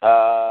team.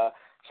 Shout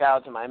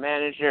out to my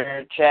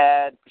manager,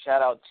 Chad.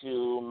 Shout out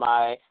to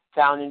my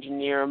sound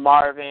engineer,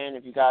 Marvin.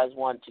 If you guys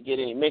want to get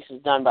any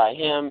mixes done by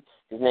him,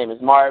 his name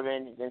is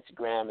Marvin. His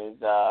Instagram is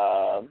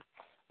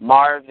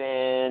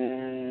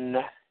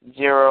Marvin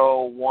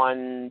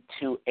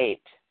Marvin0128.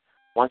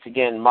 Once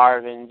again,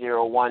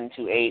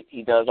 Marvin0128.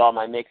 He does all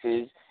my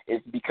mixes.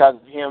 It's because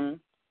of him,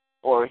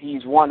 or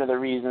he's one of the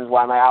reasons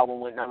why my album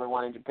went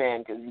 #1 in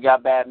Japan, because you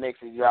got bad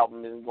mixes, your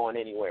album isn't going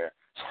anywhere.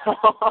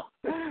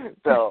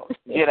 So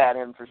get at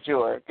him for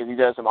sure, because he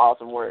does some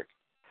awesome work.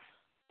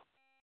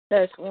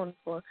 That's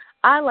wonderful.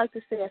 I'd like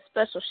to say a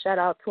special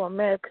shout-out to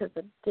America's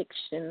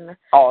Addiction.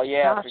 Oh,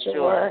 yeah, Joshua for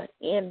sure.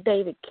 And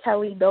David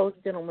Kelly, those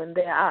gentlemen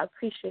there. I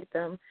appreciate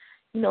them,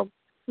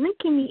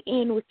 linking me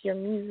in with your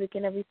music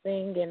and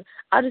everything. And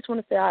I just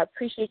want to say I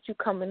appreciate you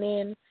coming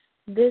in.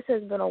 This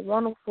has been a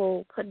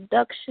wonderful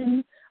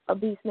production of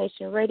Beast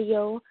Nation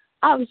Radio.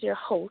 I was your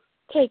host,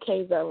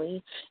 KK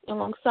Belly. And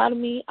alongside of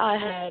me, I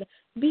had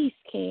Beast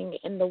King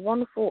and the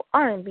wonderful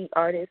R&B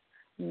artist,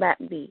 Matt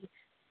B.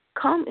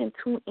 Come and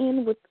tune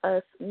in with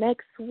us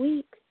next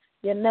week.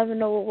 You'll never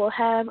know what we'll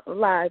have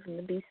live in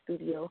the B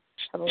Studio.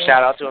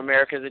 Shout out to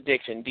America's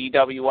Addiction,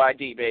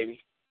 DWYD,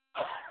 baby.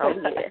 Oh,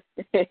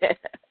 yeah.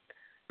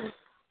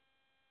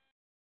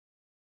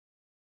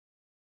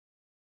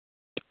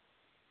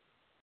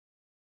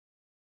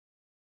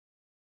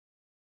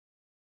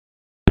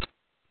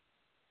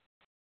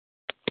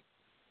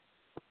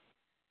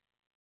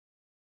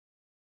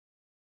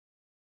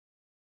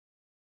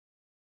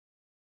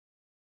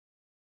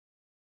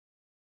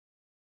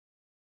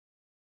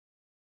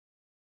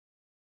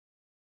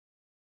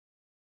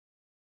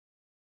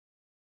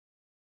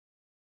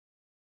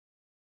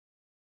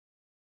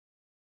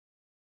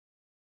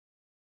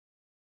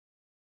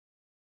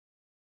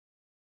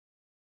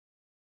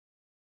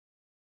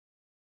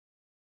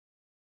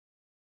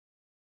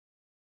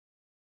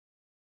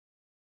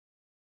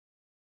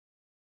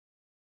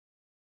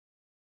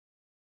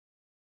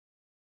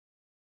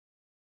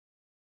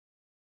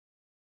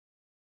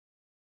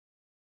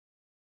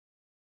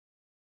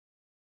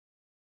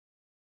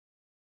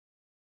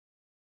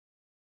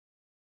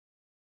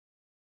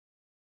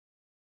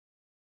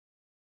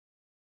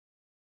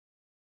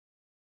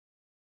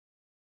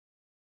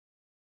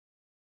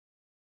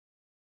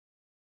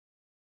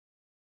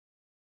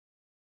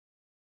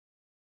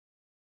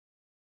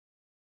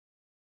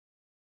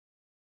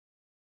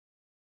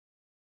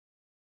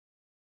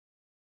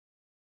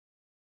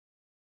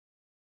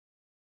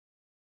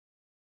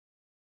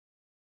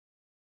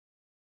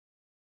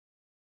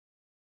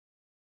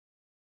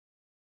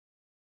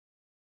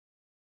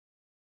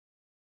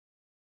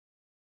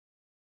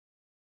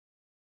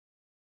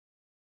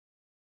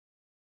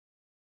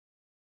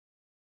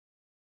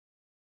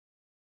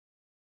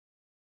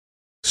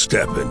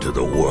 Step into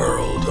the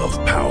world of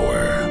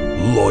power,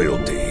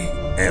 loyalty,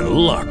 and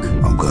luck.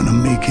 I'm gonna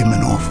make him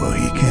an offer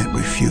he can't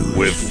refuse.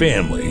 With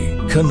family,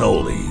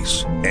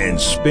 cannolis, and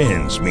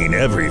spins mean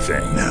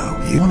everything.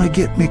 Now, you wanna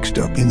get mixed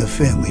up in the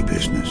family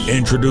business.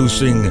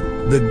 Introducing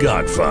The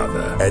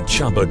Godfather at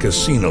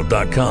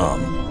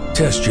ChumbaCasino.com.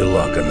 Test your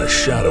luck in the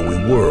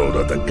shadowy world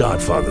of The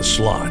Godfather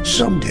slot.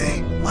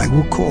 Someday, I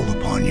will call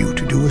upon you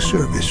to do a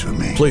service for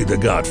me. Play The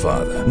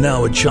Godfather,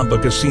 now at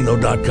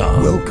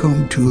ChumbaCasino.com.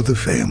 Welcome to the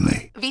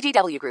family.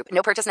 VGW Group.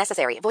 No purchase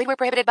necessary. Void where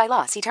prohibited by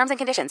law. See terms and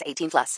conditions. 18+.